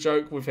as a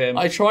joke with him.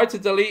 I tried to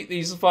delete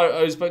these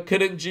photos but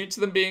couldn't due to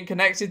them being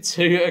connected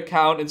to an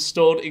account and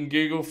stored in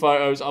Google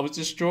Photos. I was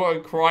distraught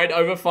and cried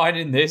over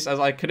finding this as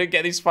I couldn't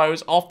get these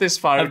photos off this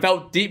phone and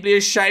felt deeply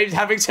ashamed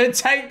having to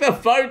take the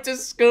phone to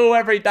school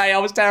every day. I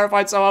was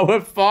terrified so I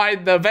would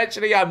find them.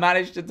 Eventually I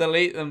managed to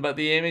delete them, but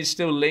the image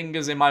still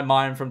lingers in my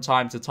mind from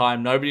time to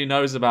time. Nobody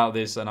knows about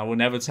this and I will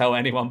never tell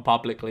anyone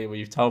publicly what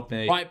you've told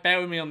me. Right,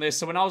 bear with me on this.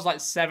 So when I was like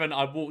 7,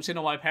 I walked in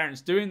on my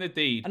parents doing the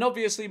deed, and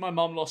obviously my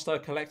mum lost her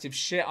collective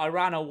shit. I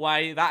ran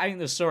away. That ain't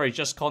the story,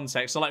 just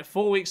context. So like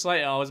 4 weeks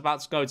later, I was about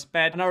to go to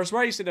bed, and I was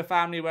raised in a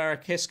family where a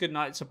kiss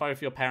goodnight to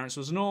both your parents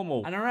was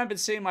normal. And I remembered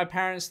seeing my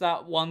parents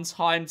that one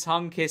time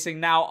tongue kissing.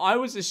 Now, I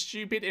was a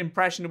stupid,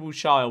 impressionable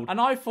child, and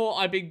I thought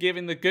I'd been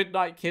giving the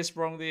goodnight kiss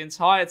wrong the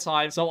entire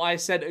time. So I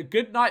said,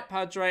 "Good night,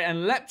 Padre,"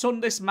 and leapt on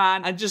this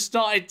man and just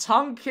started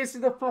tongue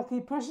kissing the fuck. He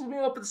pushes me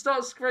up and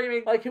starts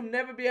screaming like he'll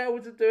never be able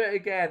to do it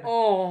again.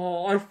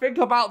 Oh, I think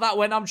about that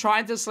when I'm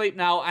trying to sleep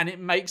now, and it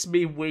makes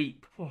me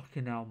weep.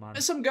 Fucking hell, man.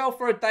 There's some girl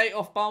for a date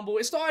off Bumble.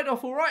 It started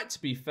off alright,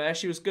 to be fair.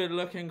 She was good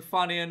looking,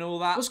 funny and all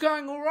that. It was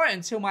going alright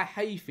until my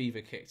hay fever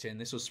kicked in.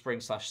 This was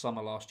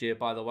spring/summer last year,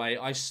 by the way.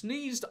 I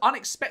sneezed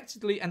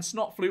unexpectedly and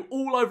snot flew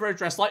all over her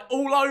dress. Like,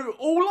 all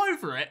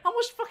over it. How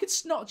much fucking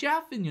snot do you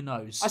have in your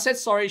nose? I said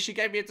sorry. She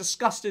gave me a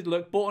disgusted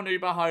look, bought an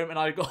Uber home, and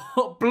I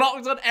got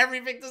blocked on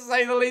everything, to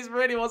say the least.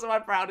 Really wasn't my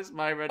proudest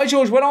moment. Hey,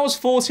 George, when I was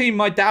 14,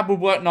 my dad would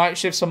work night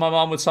shifts, so my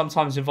mum would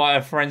sometimes invite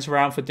her friends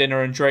around for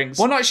dinner and drinks.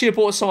 One night she had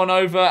brought someone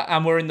over,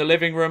 and we're in the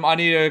living room. I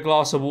needed a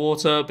glass of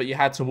water, but you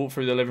had to walk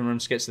through the living room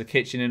to get to the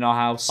kitchen in our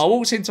house. I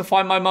walked in to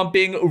find my mum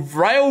being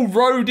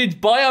railroaded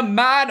by a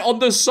man on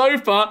the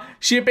sofa.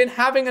 She had been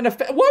having an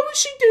affair. Why would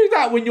she do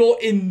that when you're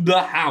in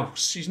the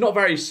house? She's not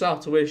very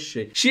subtle, is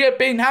she? She had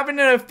been having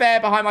an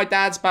affair behind my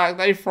dad's back.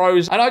 They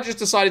froze, and I just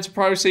decided to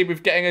proceed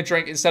with getting a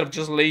drink instead of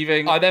just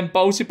leaving. I then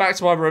bolted back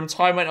to my room.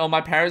 Time went on,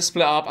 my parents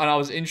split up, and I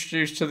was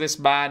introduced to this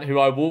man who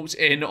I walked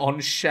in on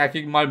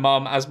shagging my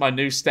mum as my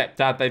new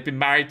stepdad. They've been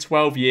married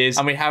 12 years,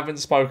 and we haven't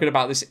spoken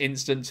about this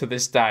incident to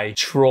this day.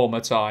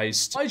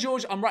 Traumatized. Hi,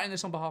 George. I'm writing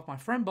this on behalf of my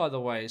friend, by the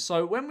way.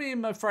 So when me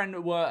and my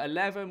friend were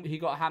 11, he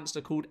got a hamster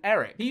called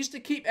Eric. He used to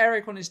keep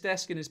Eric on his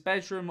desk in his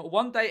bedroom.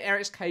 One day,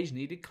 Eric's cage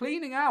needed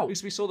cleaning out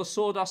because we saw the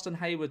sawdust and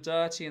hay were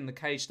dirty and the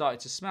cage started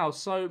to smell.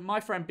 So my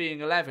friend,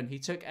 being 11, he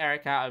took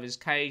Eric out of his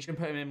cage and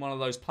put him in one of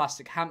those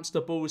plastic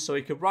hamster balls so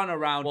he could run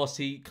around whilst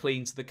he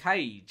cleans the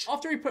cage.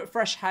 After he put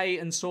fresh hay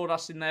and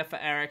sawdust in there for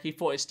Eric, he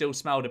thought it still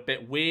smelled a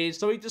bit weird,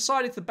 so he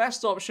decided the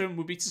best option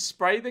would be to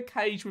spray the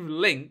cage with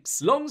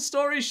Lynx. Long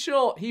story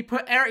short, he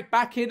put Eric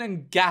back in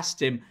and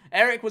gassed him.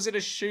 Eric was in a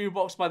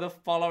shoebox by the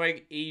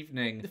following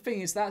evening. The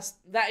thing is, that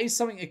is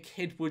something a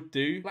kid would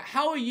do. Like,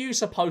 how are you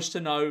supposed to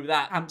know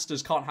that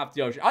hamsters can't have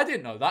deodorant? I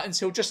didn't know that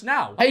until just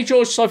now. Hey,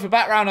 George, so for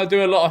background, I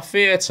do a lot of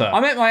theatre. I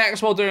met my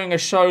ex while doing a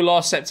show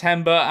last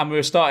September, and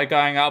we started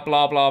going out,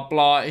 blah, blah,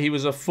 blah. He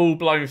was a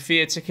full-blown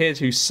theatre kid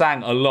who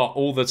sang a lot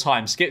all the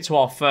time. Skip to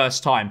our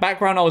first time.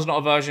 Background, I was not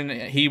a virgin.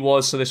 He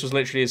was, so this was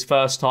literally his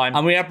first time.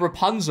 And we had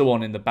Rapunzel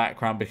on in the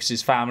background because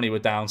his family were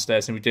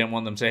downstairs and we didn't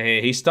want them to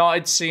hear. He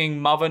started singing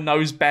Mother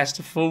Knows Best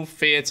to full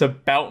theatre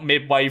belt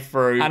midway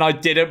through, and I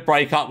didn't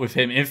break up with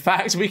him. In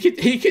fact,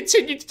 he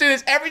continued to do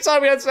this every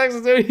time we had sex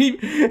until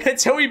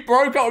he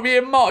broke up with me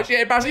in March.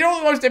 Yeah, embarrassing. You know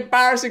what the most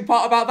embarrassing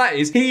part about that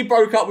is? He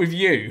broke up with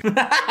you.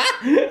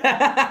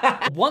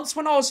 Once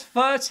when I was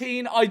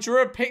 13, I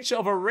drew a picture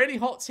of a really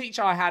hot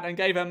teacher I had and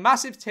gave her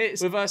massive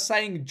tits with her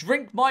saying,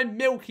 "Drink my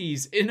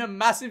milkies," in a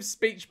massive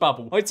speech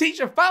bubble. My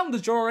teacher found the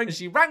drawing and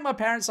she rang my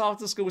parents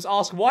after school to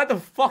ask why the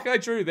fuck I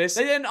drew this.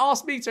 They then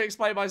asked me to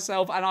explain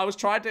myself, and I was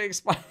trying to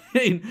explain.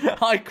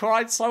 I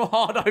cried so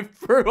hard I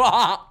threw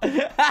up.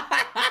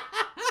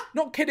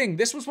 Not kidding.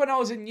 This was when I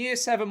was in year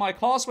 7. My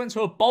class went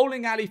to a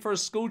bowling alley for a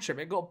school trip.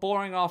 It got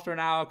boring after an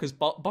hour because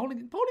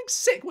bowling's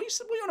sick. What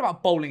are you on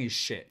about? Bowling is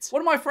shit.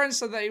 One of my friends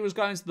said that he was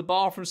going to the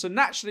bathroom, so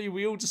naturally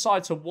we all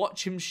decided to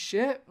watch him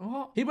shit.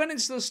 What? He went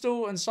into the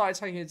stool and started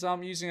taking a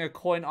dump using a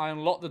coin. I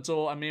unlocked the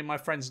door and me and my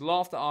friends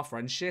laughed at our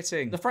friend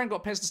shitting. The friend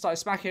got pissed and started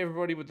smacking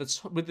everybody with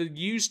the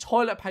used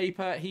toilet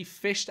paper he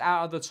fished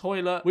out of the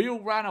toilet. We all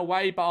ran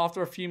away, but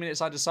after a few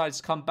minutes I decided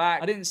to come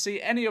back. I didn't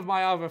see any of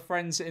my other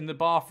friends in the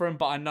bathroom,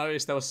 but I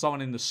noticed there was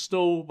someone in the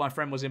stall my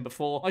friend was in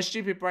before. My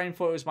stupid brain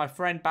thought it was my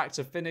friend back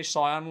to finish,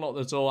 so I unlocked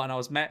the door and I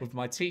was met with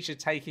my teacher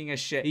taking a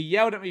shit. He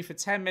yelled at me for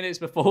 10 minutes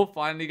before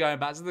finally going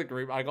back to the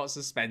group. I got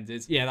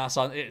suspended. Yeah,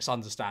 it's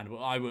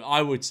understandable.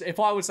 I would, if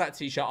I was that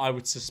teacher, I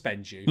would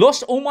suspend you.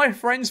 Lost all my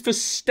friends for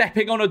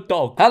stepping on a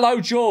dog. Hello,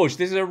 George.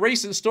 This is a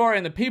recent story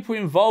and the people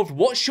involved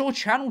watch your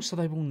channel so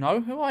they will know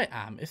who I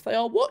am if they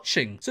are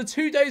watching. So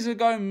 2 days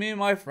ago, me and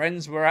my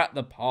friends were at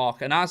the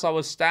park, and as I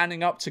was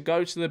standing up to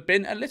go to the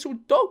bin, a little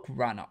dog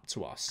ran up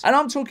to us. And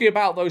I'm talking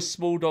about those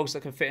small dogs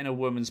that can fit in a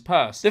woman's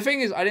purse. The thing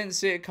is, I didn't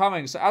see it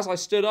coming, so as I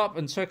stood up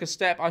and took a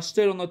step, I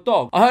stood on the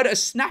dog. I heard a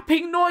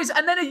snapping noise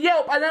and then a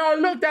yelp, and then I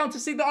looked down to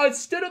see that I'd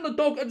stood on the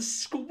dog and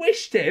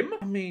squished him.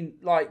 I mean,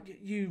 like,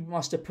 you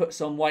must have put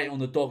some weight on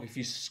the dog if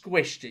you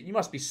squished it. You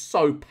must be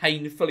so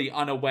painfully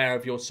unaware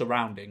of your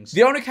surroundings.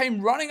 The owner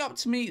came running up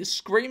to me,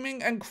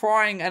 screaming and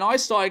crying, and I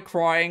started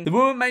crying. The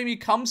woman made me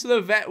come to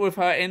the vet with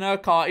her in her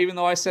car, even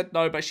though I said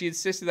no, but she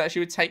insisted that she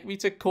would take me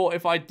to court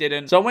if I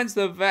didn't. So I went to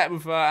the vet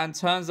with her, and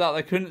turns out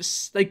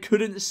they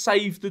couldn't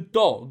save the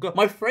dog.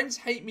 My friends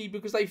hate me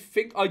because they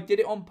think I did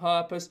it on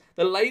purpose.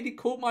 The lady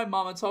called my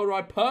mum and told her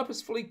I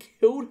purposefully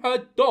killed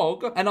her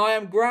dog, and I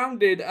am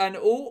grounded, and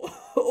all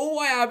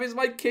I have is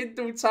my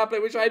Kindle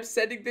tablet, which I am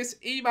sending this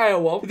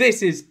email of.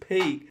 This is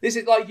peak. This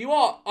is like, you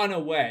are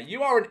unaware.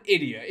 You are an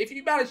idiot. If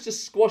you manage to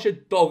squash a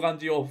dog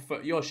under your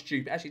foot, you're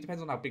stupid. Actually, it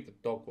depends on how big the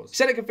dog was. You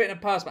said it can fit in a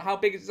purse, but how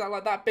big is that?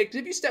 Like that big?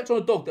 Because if you stepped on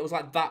a dog that was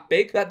like that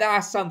big,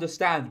 that's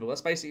understandable.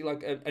 That's basically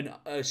like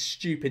a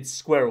stupid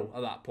squirrel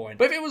at that point.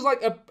 But if it was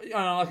like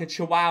like a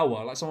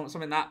chihuahua, like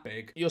something that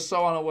big, you're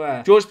so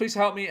unaware. George, please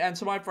help me. And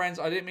to my friends,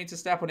 I didn't mean to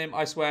step on him.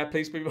 I swear,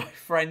 please be my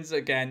friends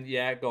again.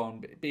 Yeah, go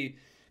on.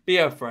 Be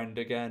her friend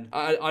again.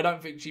 I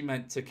don't think she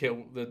meant to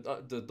kill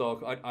the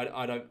dog.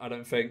 I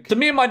don't think. So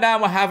me and my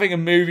nan were having a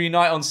movie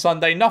night on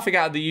Sunday. Nothing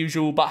out of the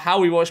usual, but how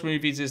we watch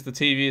movies is the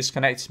TV is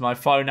connected to my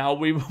phone. Now,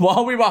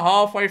 while we were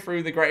halfway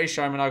through The Greatest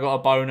Showman, I got a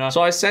boner.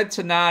 So I said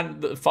to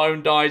Nan that the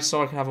phone died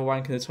so I could have a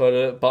wank in the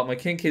toilet, but my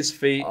kink is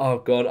feet. Oh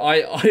God,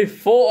 I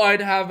thought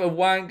I'd have a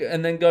wank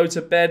and then go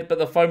to bed, but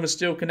the phone was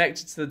still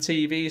connected to the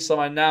TV, so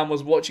my nan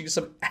was watching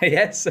some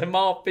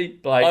ASMR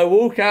feet play. I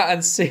walk out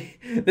and see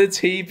the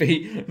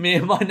TV. Me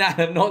and my nan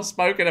have not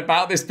spoken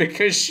about this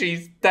because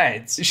she's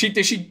dead.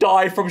 Did she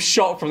die from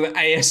shock from the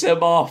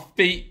ASMR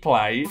feet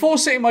play? Before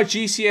sitting my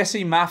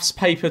GCSE Maths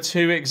Paper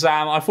 2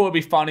 exam, I thought it'd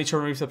be funny to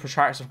remove the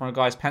protractor from a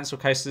guy's pencil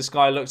case. This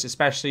guy looked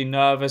especially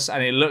nervous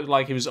and it looked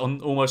like he was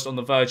almost on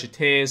the verge of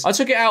tears. I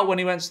took it out when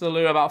he went to the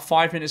loo about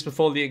 5 minutes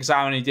before the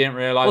exam and he didn't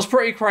realise. What's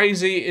pretty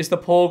crazy is the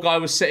poor guy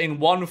was sitting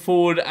one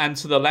forward and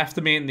to the left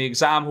of me in the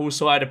exam hall,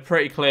 so I had a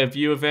pretty clear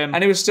view of him,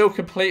 and he was still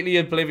completely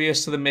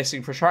oblivious to the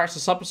missing protractor.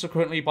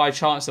 Subsequently, by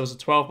chance, there was a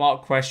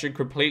 12-mark question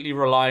completely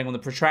relying on the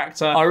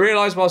protractor. I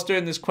realised whilst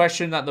doing this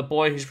question that the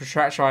boy whose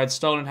protractor I had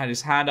stolen had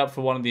his hand up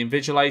for one of the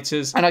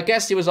invigilators, and I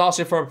guessed he was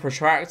asking for a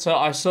protractor.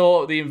 I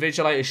saw the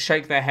invigilators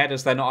shake their head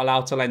as they're not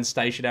allowed to lend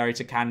stationery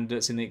to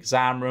candidates in the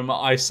exam room.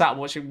 I sat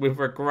watching with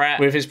regret,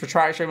 with his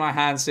protractor in my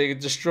hand, seeing a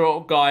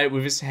distraught guy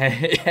with his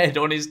head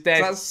on his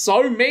desk. That's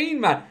so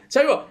mean, man.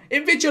 Tell you what,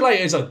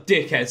 invigilators are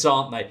dickheads,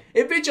 aren't they?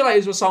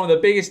 Invigilators were some of the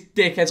biggest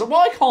dickheads.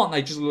 Why can't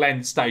they just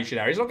lend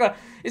stationery?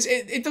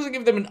 It doesn't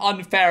give them an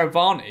unfair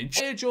advantage.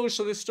 Hey George,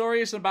 so this story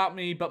isn't about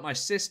me, but my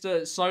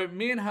sister. So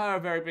me and her are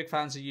very big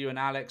fans of you and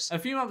Alex. A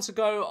few months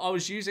ago, I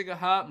was using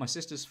my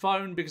sister's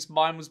phone, because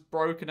mine was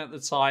broken at the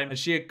time and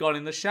she had gone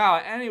in the shower.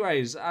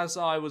 Anyways, as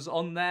I was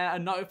on there, a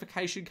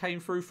notification came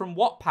through from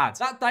Wattpad.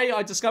 That day,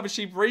 I discovered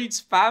she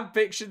reads fan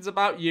fictions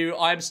about you.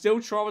 I am still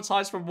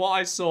traumatized from what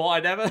I saw. I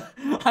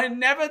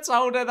never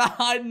told her that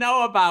I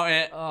know about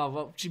it. Oh,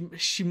 well,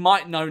 she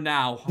might know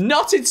now.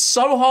 Nutted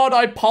so hard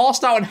I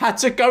passed out and had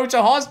to go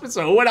to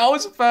hospital. When I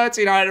was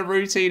 13, I had a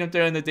routine of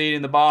doing the deed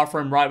in the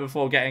bathroom right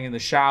before getting in the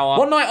shower.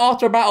 One night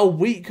after about a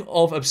week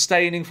of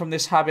abstaining from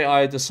this habit,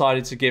 I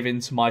decided to give in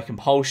to my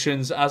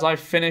compulsions. As I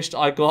finished,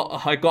 I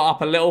got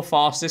up a little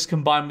fast. This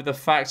combined with the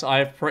fact I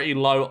have pretty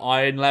low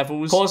iron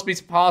levels caused me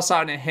to pass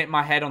out and it hit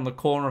my head on the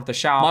corner of the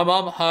shower. My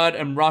mum heard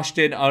and rushed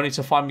in only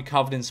to find me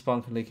covered in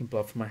spunk and leaking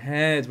blood from my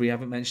head. We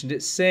haven't mentioned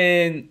it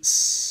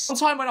since. One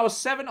time when I was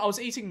 7, I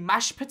was eating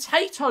mashed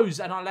potatoes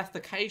and I left the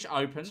cage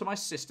open to my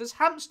sister's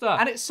hamster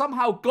and it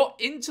somehow got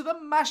into the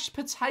mashed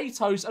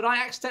potatoes and I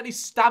accidentally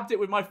stabbed it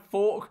with my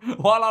fork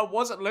while I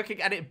wasn't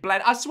looking and it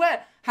bled. I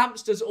swear,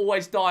 hamsters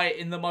always die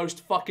in the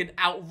most fucking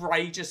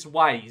outrageous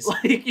ways.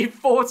 Like, you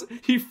thought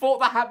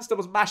the hamster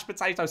was mashed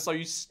potatoes, so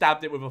you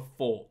stabbed it with a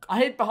fork. I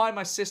hid behind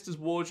my sister's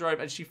wardrobe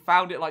and she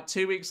found it like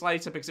 2 weeks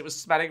later because it was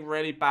smelling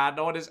really bad.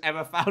 No one has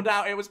ever found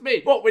out it was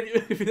me. What,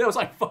 if there was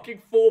like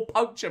fucking 4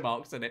 puncture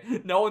marks in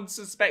it? No one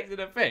suspected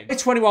a thing. A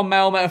 21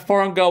 male met a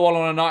foreign girl while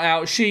on a night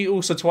out. She,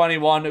 also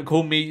 21,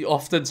 called me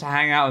often to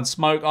hang out and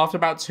smoke. After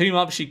about 2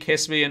 months, she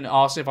kissed me and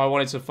asked if I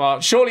wanted to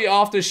fuck. Shortly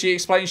after, she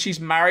explained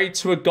she's married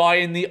to a guy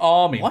in the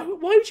army. Why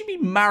would you be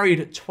married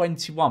at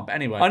 21? But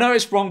anyway, I know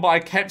it's wrong, but I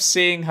kept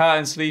seeing her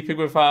and sleeping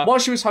with her. While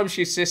she was home,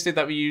 she insisted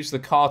that we use the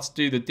car to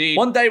do the deed.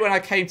 One day when I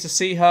came to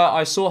see her,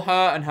 I saw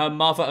her and her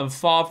mother and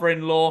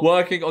father-in-law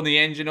working on the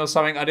engine or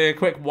something. I did a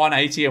quick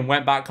 180 and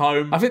went back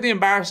home. I think the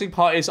embarrassing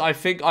part is I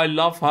think I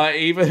love her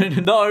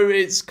even though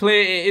it's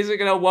clear it isn't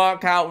going to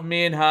work out with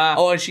me and her.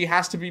 Oh, and she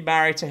has to be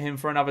married to him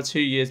for another 2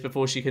 years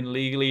before she can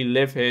legally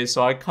live here.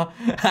 So I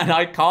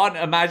can't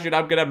imagine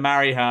I'm going to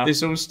marry her.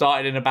 This all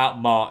started in about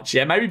March.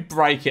 Yeah, maybe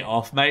break it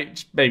off,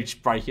 mate. Maybe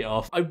just break it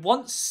off. I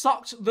once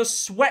sucked the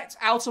sweat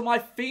out of my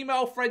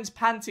female friend's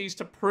panties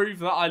to prove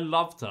that I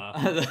loved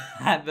her.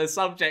 And the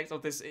subject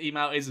of this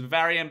email is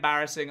very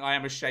embarrassing. I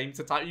am ashamed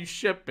to type. You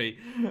should be.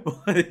 How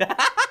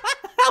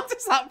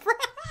does that...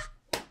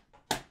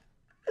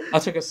 I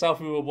took a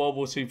selfie with a World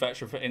War II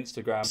veteran for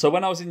Instagram. So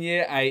when I was in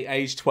year 8,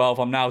 age 12,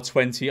 I'm now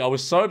 20, I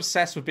was so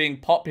obsessed with being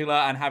popular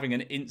and having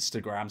an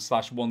Instagram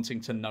 /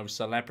 wanting to know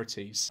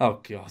celebrities. Oh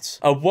God.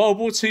 A World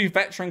War II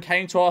veteran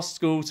came to our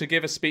school to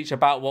give a speech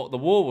about what the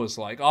war was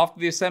like. After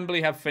the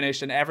assembly had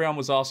finished and everyone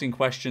was asking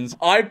questions,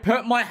 I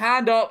put my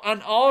hand up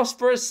and asked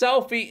for a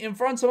selfie in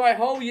front of my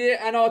whole year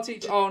and our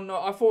teacher. Oh no,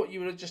 I thought you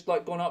would have just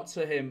like gone up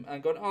to him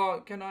and gone,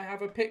 oh, can I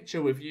have a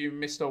picture with you,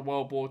 Mr.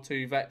 World War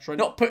II veteran?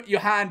 Not put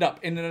your hand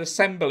up in an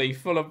assembly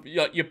full of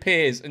your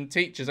peers and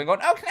teachers and gone,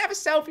 oh, can I have a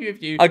selfie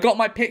with you? I got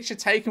my picture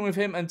taken with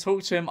him and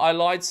talked to him. I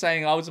lied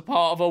saying I was a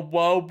part of a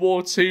World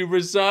War II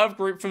reserve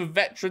group for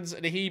veterans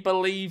and he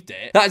believed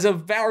it. That is a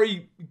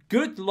very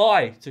good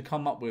lie to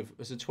come up with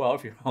as a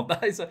 12-year-old.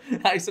 That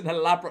is an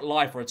elaborate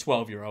lie for a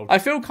 12-year-old. I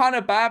feel kind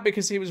of bad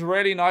because he was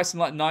really nice and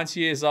like 90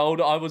 years old.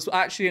 I was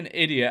actually an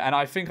idiot and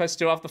I think I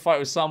still have the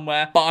photo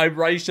somewhere, but I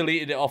rage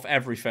deleted it off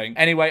everything.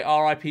 Anyway,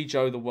 R.I.P.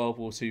 Joe, the World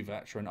War II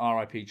veteran.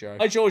 R.I.P. Joe.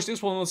 Hi George,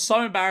 this one was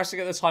so embarrassing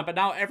at the time, but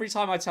now every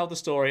time I tell the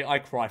story, I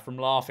cry from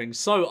laughing.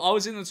 So I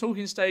was in the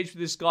talking stage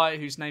with this guy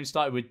whose name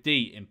started with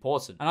D,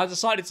 important, and I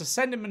decided to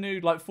send him a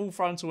nude, like full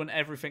frontal and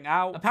everything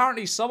out.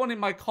 Apparently, someone in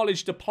my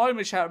college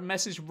diploma chat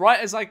messaged right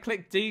as I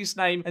clicked D's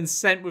name and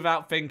sent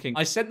without thinking.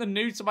 I sent the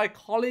nude to my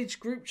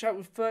college group chat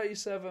with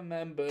 37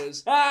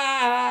 members.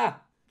 Ah!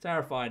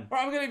 Terrifying.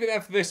 Right, I'm going to leave it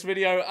there for this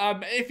video.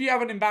 If you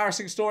have an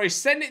embarrassing story,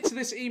 send it to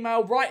this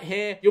email right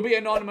here. You'll be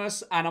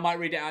anonymous and I might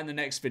read it out in the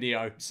next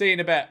video. See you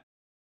in a bit.